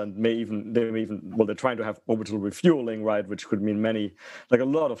well, and they're trying to have orbital refueling, right? Which could mean a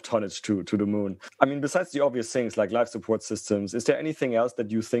lot of tonnage to the moon. I mean, besides the obvious things like life support systems, is there anything else that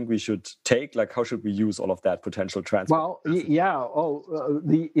you think we should take? Like, how should we use all of that potential transport? Well,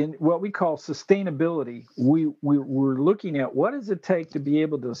 in what we call sustainability, we're looking at what does it take to be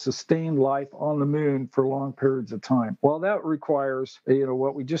able to sustain life on the moon for long periods of time. Well, that requires,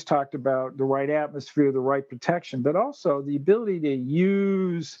 what we just talked about, the right atmosphere, the right protection, but also the ability to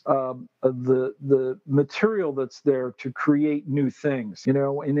use the material that's there to create new things.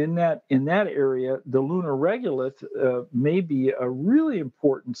 And in that area, the lunar regolith may be a really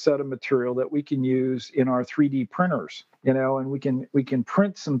important set of material that we can use in our 3D printers. And we can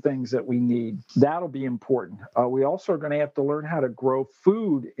print some things that we need. That'll be important. We also are going to have to learn how to grow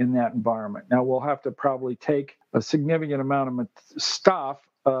food in that environment. Now, we'll have to probably take a significant amount of stuff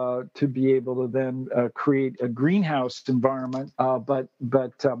to be able to then create a greenhouse environment, but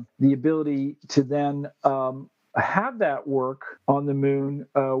the ability to then have that work on the moon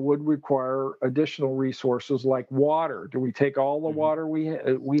would require additional resources like water. Do we take all the water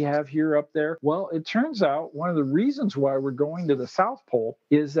we have here up there? Well, it turns out one of the reasons why we're going to the South Pole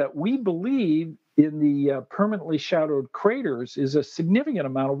is that we believe in the permanently shadowed craters is a significant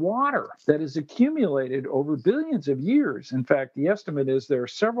amount of water that is accumulated over billions of years. In fact, the estimate is there are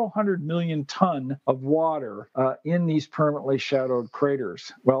several 100 million ton of water in these permanently shadowed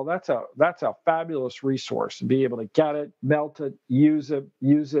craters. Well, that's a fabulous resource to be able to get it, melt it, use it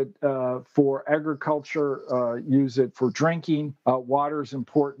for agriculture, use it for drinking. Water is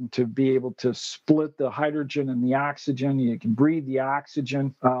important to be able to split the hydrogen and the oxygen. You can breathe the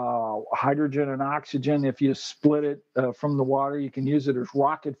oxygen. Hydrogen and oxygen, if you split it from the water, you can use it as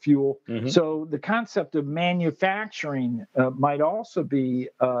rocket fuel. Mm-hmm. So the concept of manufacturing might also be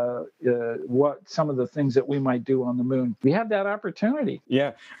what some of the things that we might do on the moon. We have that opportunity.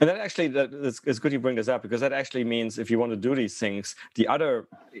 Yeah, and that actually, it's good you bring this up, because that actually means if you want to do these things, the other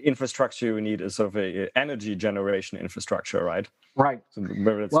infrastructure you need is sort of a energy generation infrastructure, right? Right. So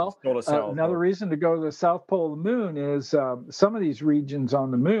another reason to go to the south pole of the moon is some of these regions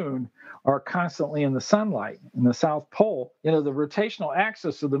on the moon are constantly in the sunlight. In the south pole, the rotational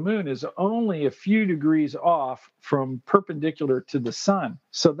axis of the moon is only a few degrees off from perpendicular to the sun.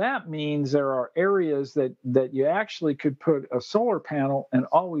 So that means there are areas that you actually could put a solar panel and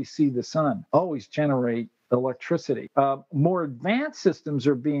always see the sun, always generate electricity. More advanced systems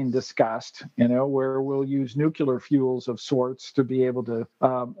are being discussed, where we'll use nuclear fuels of sorts to be able to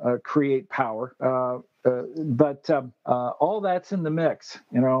create power. But all that's in the mix.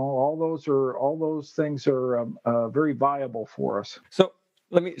 All those things are very viable for us. So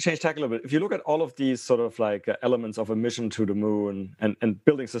let me change tack a little bit. If you look at all of these sort of like elements of a mission to the moon and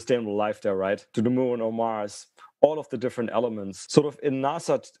building sustainable life there, right, to the moon or Mars, all of the different elements, sort of in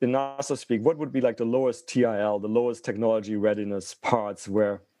NASA speak, what would be like the lowest TIL, the lowest technology readiness parts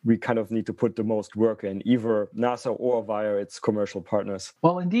where we kind of need to put the most work in, either NASA or via its commercial partners?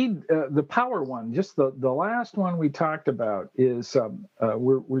 Well, indeed, the power one, just the last one we talked about, is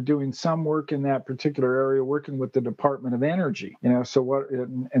we're doing some work in that particular area, working with the Department of Energy. So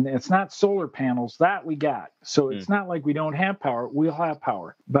and it's not solar panels that we got. So it's not like we don't have power. We'll have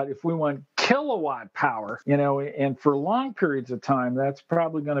power. But if we want kilowatt power, and for long periods of time, that's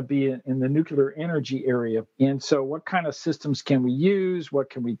probably going to be in the nuclear energy area. And so what kind of systems can we use? What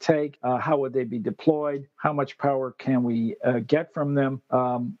can we take? How would they be deployed? How much power can we get from them?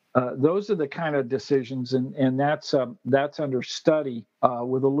 Those are the kind of decisions, and that's under study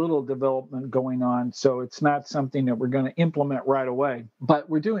with a little development going on. So it's not something that we're going to implement right away. But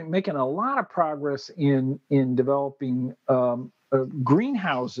we're making a lot of progress in developing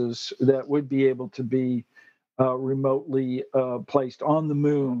greenhouses that would be able to be remotely placed on the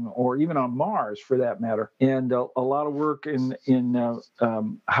moon or even on Mars, for that matter, and a lot of work in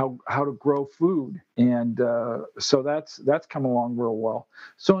how to grow food, and so that's come along real well.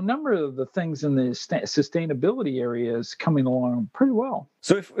 So a number of the things in the sustainability area is coming along pretty well.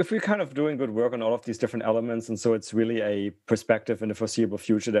 So if we're kind of doing good work on all of these different elements, and so it's really a perspective in the foreseeable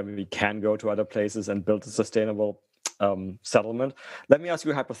future that we can go to other places and build a sustainable settlement. Let me ask you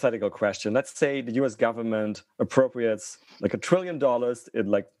a hypothetical question. Let's say the US government appropriates like $1 trillion.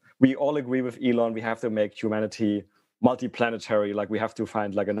 We all agree with Elon, we have to make humanity multi-planetary, like we have to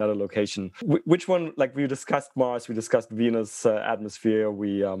find like another location. Which one, like we discussed Mars, we discussed Venus atmosphere,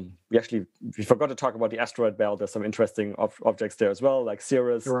 we forgot to talk about the asteroid belt. There's some interesting objects there as well, like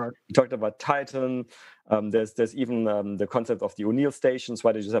Ceres. Sure. We talked about Titan. There's even the concept of the O'Neill stations,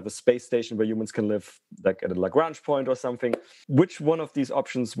 why they just have a space station where humans can live like at a Lagrange point or something. Which one of these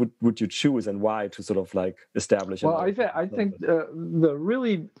options would you choose, and why, to sort of like establish? Well, I think the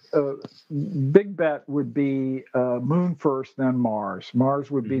really big bet would be Moon first, then Mars. Mars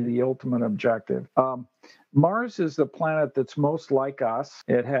would be the ultimate objective. Mars is the planet that's most like us.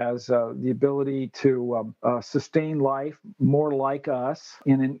 It has the ability to sustain life more like us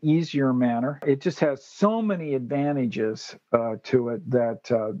in an easier manner. It just has so many advantages to it that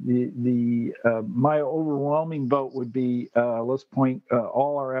my overwhelming vote would be let's point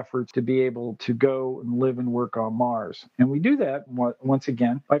all our efforts to be able to go and live and work on Mars. And we do that, once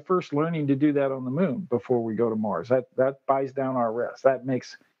again, by first learning to do that on the moon before we go to Mars. That buys down our risk. That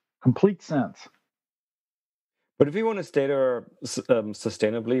makes complete sense. But if you want to stay there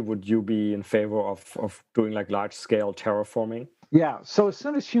sustainably, would you be in favor of doing like large-scale terraforming? Yeah. So as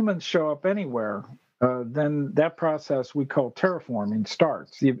soon as humans show up anywhere, then that process we call terraforming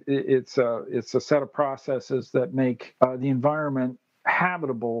starts. It's a set of processes that make the environment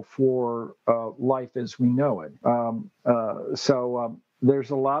habitable for life as we know it.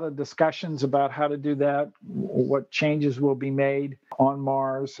 There's a lot of discussions about how to do that, what changes will be made on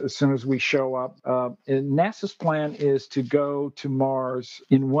Mars as soon as we show up. And NASA's plan is to go to Mars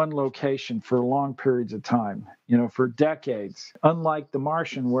in one location for long periods of time, for decades. Unlike the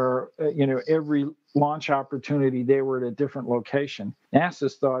Martian, where, every launch opportunity, they were at a different location.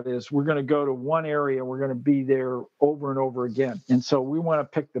 NASA's thought is we're going to go to one area, we're going to be there over and over again. And so we want to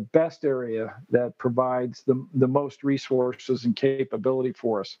pick the best area that provides the most resources and capability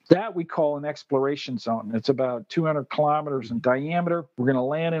for us. That we call an exploration zone. It's about 200 kilometers in diameter. We're going to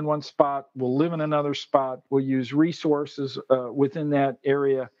land in one spot, we'll live in another spot, we'll use resources within that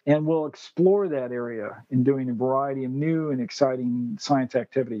area, and we'll explore that area in doing a variety of new and exciting science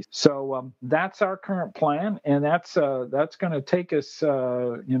activities. So that's our current plan, and that's going to take us,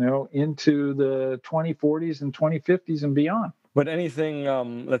 into the 2040s and 2050s and beyond. But anything,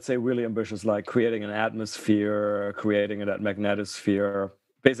 let's say, really ambitious, like creating an atmosphere, creating that magnetosphere,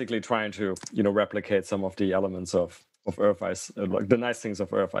 basically trying to, replicate some of the elements of Earth, like the nice things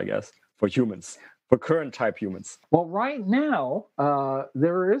of Earth, I guess, for humans. For current type humans? Well, right now,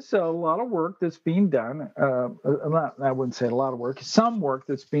 there is a lot of work that's being done. I wouldn't say a lot of work, some work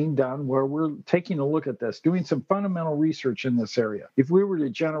that's being done where we're taking a look at this, doing some fundamental research in this area. If we were to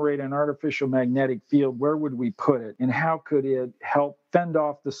generate an artificial magnetic field, where would we put it? And how could it help fend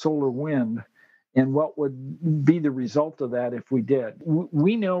off the solar wind? And what would be the result of that if we did?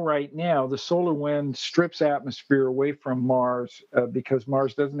 We know right now the solar wind strips atmosphere away from Mars because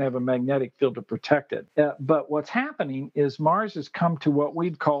Mars doesn't have a magnetic field to protect it. But what's happening is Mars has come to what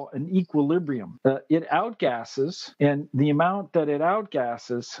we'd call an equilibrium. It outgasses, and the amount that it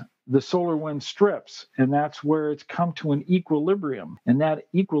outgasses, the solar wind strips, and that's where it's come to an equilibrium. And that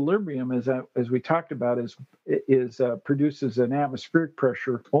equilibrium, as we talked about, produces an atmospheric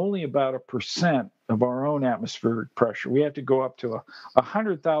pressure only about 1% of our own atmospheric pressure. We have to go up to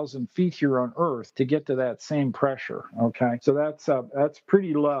 100,000 feet here on Earth to get to that same pressure. Okay, so that's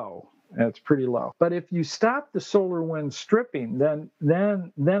pretty low. That's pretty low. But if you stop the solar wind stripping, then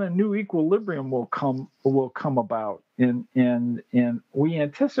a new equilibrium will come about. And we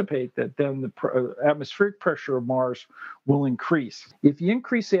anticipate that then the atmospheric pressure of Mars will increase. If you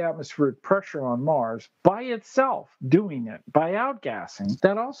increase the atmospheric pressure on Mars by itself, doing it by outgassing,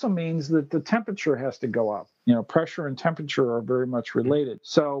 that also means that the temperature has to go up. Pressure and temperature are very much related.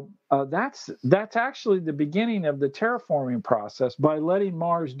 So that's actually the beginning of the terraforming process by letting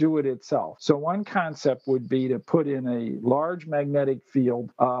Mars do it itself. So one concept would be to put in a large magnetic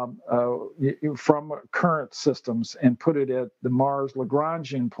field from current systems and put it at the Mars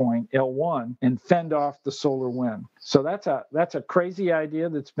Lagrangian point, L1, and fend off the solar wind. So that's a crazy idea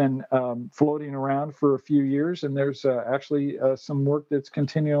that's been floating around for a few years, and there's actually some work that's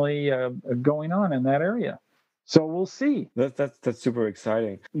continually going on in that area. So we'll see. That's super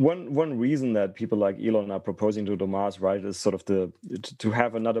exciting. One reason that people like Elon are proposing to do Mars, right, is sort of to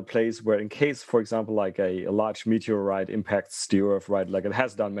have another place where, in case, for example, like a large meteorite impacts the Earth, right, like it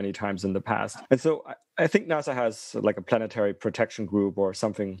has done many times in the past. And so I think NASA has like a planetary protection group or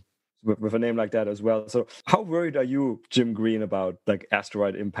something with a name like that as well. So how worried are you, Jim Green, about like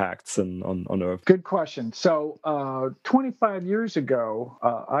asteroid impacts on Earth? Good question. So 25 years ago,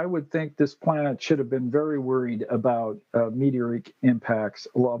 I would think this planet should have been very worried about meteoric impacts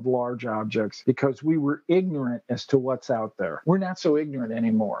of large objects because we were ignorant as to what's out there. We're not so ignorant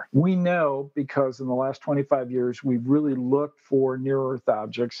anymore. We know because in the last 25 years, we've really looked for near-Earth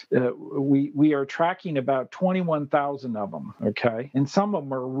objects. We are tracking about 21,000 of them, okay? And some of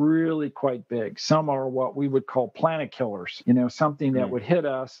them are really quite big. Some are what we would call planet killers, something that would hit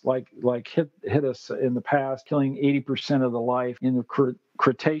us like hit us in the past, killing 80% of the life in the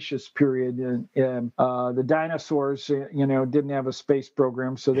Cretaceous period. And the dinosaurs, didn't have a space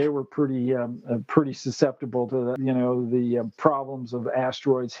program, so they were pretty susceptible to the problems of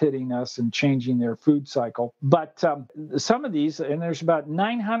asteroids hitting us and changing their food cycle. But some of these, and there's about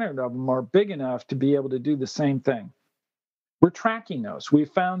 900 of them, are big enough to be able to do the same thing. We're tracking those. We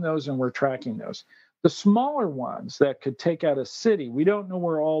found those and we're tracking those. The smaller ones that could take out a city, we don't know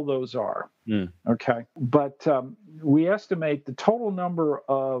where all those are. Okay. But we estimate the total number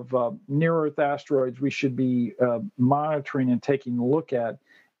of near-Earth asteroids we should be monitoring and taking a look at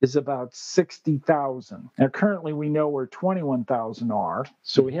is about 60,000. Now, currently we know where 21,000 are,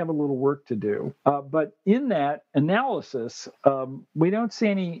 so we have a little work to do. But in that analysis, we don't see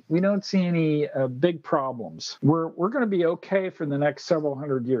any big problems. We're going to be okay for the next several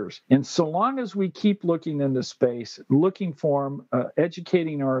hundred years, and so long as we keep looking into space, looking for them,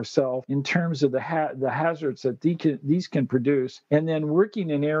 educating ourselves in terms of the hazards that these can produce, and then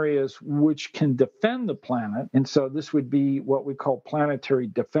working in areas which can defend the planet. And so this would be what we call planetary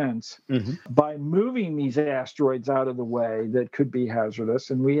defense, by moving these asteroids out of the way that could be hazardous.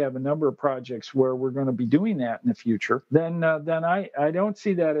 And we have a number of projects where we're going to be doing that in the future. Then I don't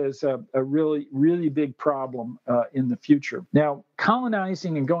see that as a really, really big problem in the future. Now,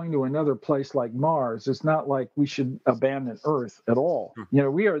 colonizing and going to another place like Mars is not like we should abandon Earth at all.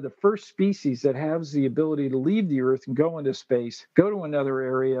 We are the first species that has the ability to leave the Earth and go into space, go to another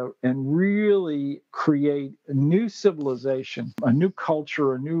area, and really create a new civilization, a new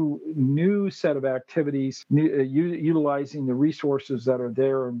culture, a new set of activities, utilizing the resources that are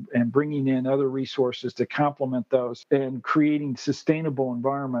there and bringing in other resources to complement those and creating sustainable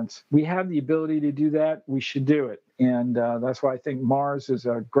environments. We have the ability to do that. We should do it. And that's why I think Mars is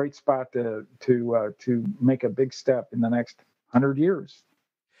a great spot to make a big step in the next 100 years.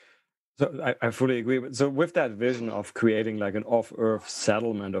 So I fully agree. So with that vision of creating like an off-Earth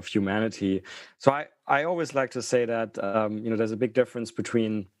settlement of humanity, so I always like to say that there's a big difference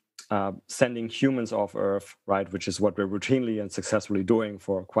between sending humans off Earth, right, which is what we're routinely and successfully doing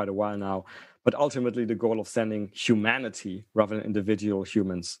for quite a while now, but ultimately the goal of sending humanity rather than individual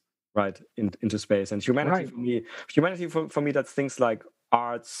humans, right, into space. And humanity for me, that's things like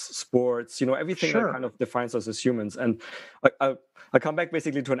arts, sports, everything that kind of defines us as humans. And I come back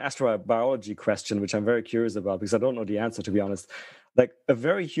basically to an astrobiology question, which I'm very curious about because I don't know the answer, to be honest. Like a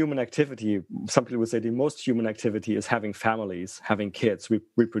very human activity, some people would say the most human activity is having families, having kids,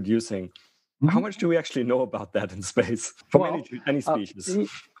 reproducing. How much do we actually know about that in space from any species?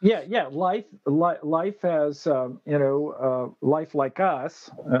 Life has, life like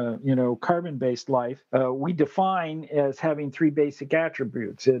us, carbon-based life, we define as having three basic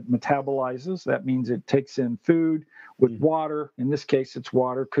attributes. It metabolizes. That means it takes in food with water. In this case, it's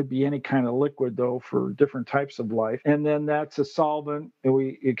water. Could be any kind of liquid, though, for different types of life. And then that's a solvent. And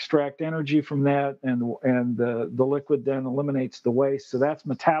we extract energy from that, and the liquid then eliminates the waste. So that's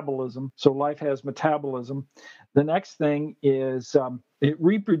metabolism. So life has metabolism. The next thing is it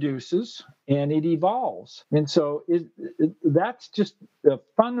reproduces and it evolves. And so that's just a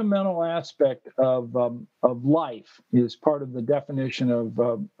fundamental aspect of life, is part of the definition of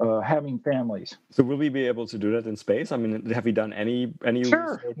having families. So will we be able to do that in space? I mean, have we done any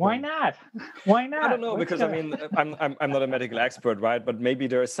Sure. Why not? Why not? I don't know, because I'm not a medical expert, right? But maybe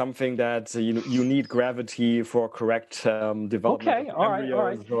there is something that you need gravity for correct development. Okay. All right.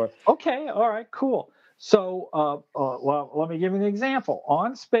 Okay. All right. Cool. So, let me give you an example.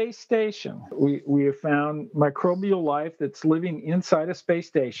 On space station, we have found microbial life that's living inside a space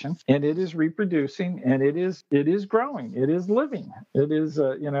station, and it is reproducing, and it is growing, it is living. It is,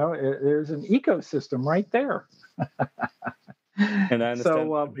 there's an ecosystem right there. And I understand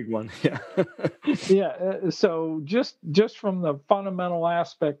the big one. Yeah. So just from the fundamental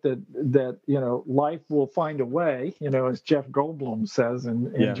aspect that life will find a way, as Jeff Goldblum says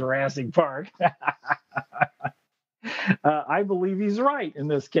in Jurassic Park. I believe he's right in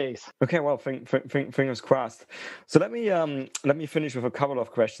this case. Okay, well, fingers crossed. So let me finish with a couple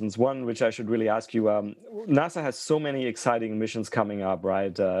of questions. One, which I should really ask you: NASA has so many exciting missions coming up,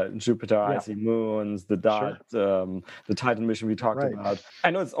 right? Jupiter, icy moons, the DART, the Titan mission we talked about.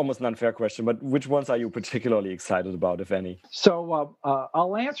 I know it's almost an unfair question, but which ones are you particularly excited about, if any? So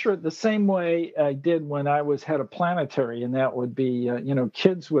I'll answer it the same way I did when I was head of planetary, and that would be,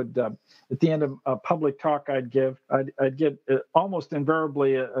 kids would. At the end of a public talk I'd get almost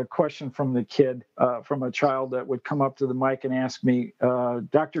invariably a question from the kid, from a child that would come up to the mic and ask me,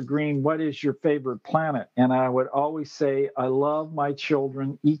 Dr. Green, what is your favorite planet? And I would always say, I love my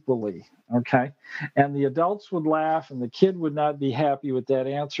children equally. Okay. And the adults would laugh and the kid would not be happy with that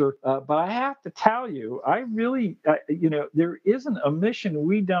answer. But I have to tell you, there isn't a mission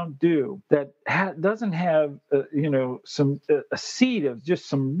we don't do that doesn't have, a seed of just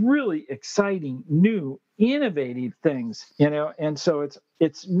some really exciting, new, innovative things, and so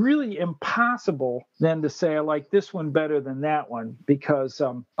it's really impossible then to say I like this one better than that one, because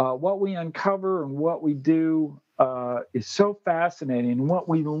what we uncover and what we do is so fascinating, and what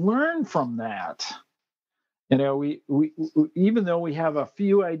we learn from that we even though we have a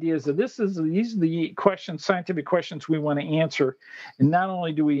few ideas of these are the questions, scientific questions we want to answer, and not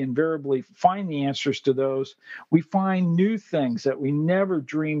only do we invariably find the answers to those, we find new things that we never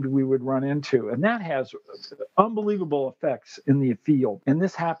dreamed we would run into, and that has unbelievable effects in the field. And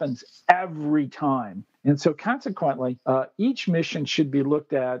this happens every time. And so consequently, each mission should be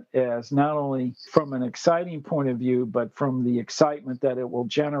looked at as not only from an exciting point of view, but from the excitement that it will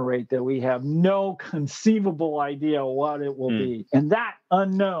generate, that we have no conceivable idea what it will be. And that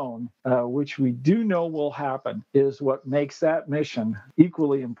unknown, which we do know will happen, is what makes that mission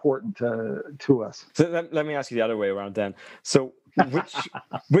equally important to us. So let me ask you the other way around then. So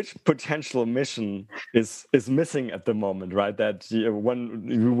which potential mission is missing at the moment, right? That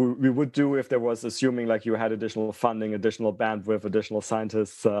one we would do if there was, assuming like you had additional funding, additional bandwidth, additional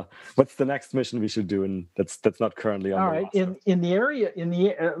scientists. What's the next mission we should do, and that's not currently on. All right, in the area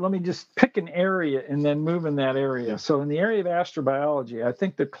let me just pick an area and then move in that area. Yeah. So in the area of astrobiology, I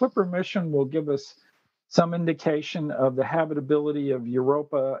think the Clipper mission will give us some indication of the habitability of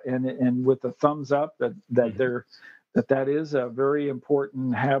Europa, and with a thumbs up that is a very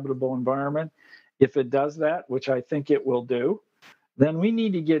important habitable environment. If it does that, which I think it will do, then we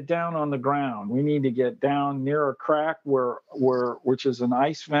need to get down on the ground. We need to get down near a crack which is an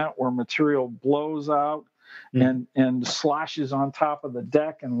ice vent where material blows out and sloshes on top of the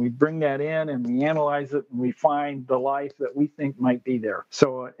deck, and we bring that in and we analyze it and we find the life that we think might be there.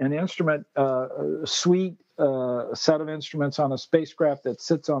 So an instrument suite, a set of instruments on a spacecraft that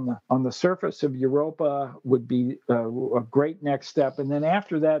sits on the surface of Europa would be a great next step. And then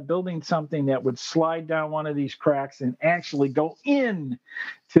after that, building something that would slide down one of these cracks and actually go in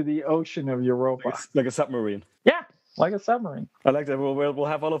to the ocean of Europa. Like a submarine. Yeah. Like a submarine. I like that. We'll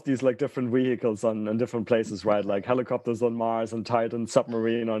have all of these like different vehicles on different places, right? Like helicopters on Mars and Titan,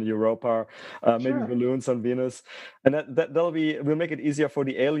 submarine on Europa, maybe balloons on Venus, and we'll make it easier for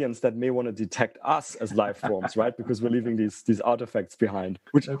the aliens that may want to detect us as life forms, right? Because we're leaving these artifacts behind.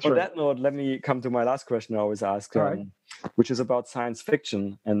 That note, let me come to my last question. I always ask, which is about science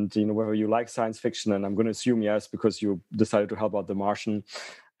fiction, and whether you like science fiction, and I'm going to assume yes, because you decided to help out The Martian.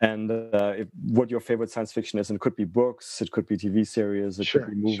 And what your favorite science fiction is. And it could be books, it could be TV series, it could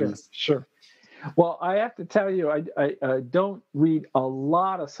be movies. Sure. Well, I have to tell you, I don't read a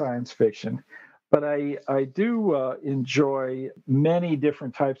lot of science fiction, but I do enjoy many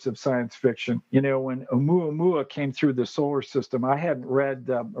different types of science fiction. When Oumuamua came through the solar system, I hadn't read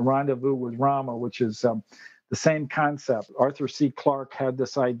Rendezvous with Rama, which is the same concept. Arthur C. Clarke had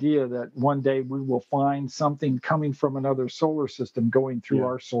this idea that one day we will find something coming from another solar system going through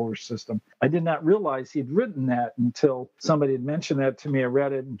our solar system. I did not realize he'd written that until somebody had mentioned that to me. I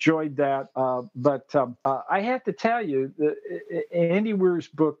read it, enjoyed that. But I have to tell you, Andy Weir's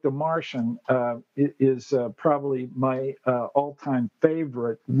book, The Martian, is probably my all-time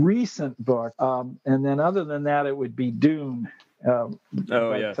favorite recent book. And then other than that, it would be Dune. Yes.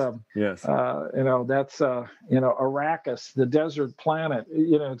 That's Arrakis, the desert planet.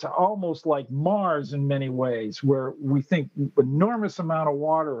 It's almost like Mars in many ways, where we think enormous amount of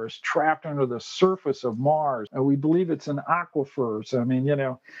water is trapped under the surface of Mars, and we believe it's in aquifers. I mean,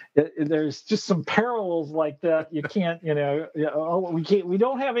 there's just some parallels like that. You can't, we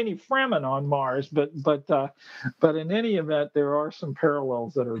don't have any Fremen on Mars, but in any event, there are some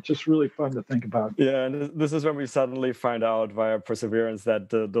parallels that are just really fun to think about. Yeah, and this is when we suddenly find out via Perseverance that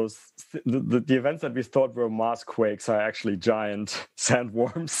the events that we thought were Mars quakes are actually giant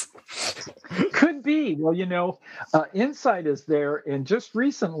sandworms. Could be. Well, insight is there, and just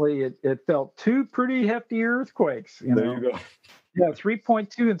recently it felt two pretty hefty earthquakes. There you go. Yeah,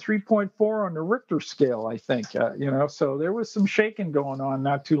 3.2 and 3.4 on the Richter scale, I think. So there was some shaking going on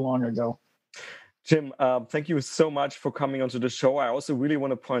not too long ago. Jim, thank you so much for coming onto the show. I also really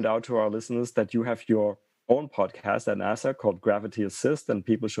want to point out to our listeners that you have your own podcast at NASA called Gravity Assist, and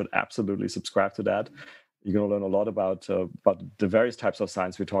people should absolutely subscribe to that. You're going to learn a lot about the various types of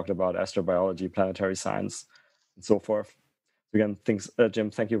science we talked about, astrobiology, planetary science, and so forth. Again, thanks,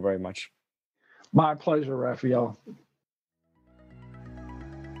 Jim. Thank you very much. My pleasure, Raphael.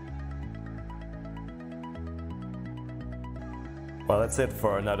 Well, that's it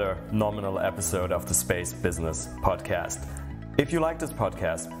for another nominal episode of the Space Business Podcast. If you like this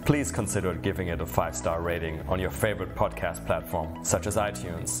podcast, please consider giving it a 5-star rating on your favorite podcast platform, such as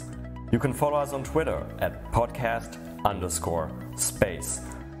iTunes. You can follow us on Twitter at podcast_space.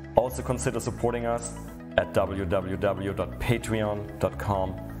 Also consider supporting us at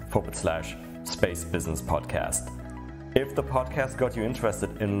www.patreon.com/spacebusinesspodcast. If the podcast got you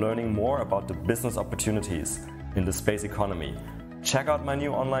interested in learning more about the business opportunities in the space economy, check out my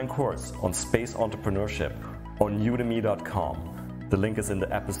new online course on space entrepreneurship, on udemy.com. The link is in the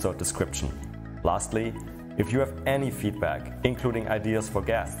episode description. Lastly, if you have any feedback, including ideas for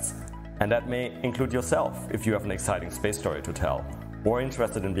guests, and that may include yourself if you have an exciting space story to tell, or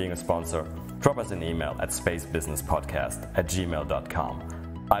interested in being a sponsor, drop us an email at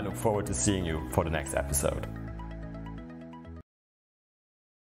spacebusinesspodcast@gmail.com. I look forward to seeing you for the next episode.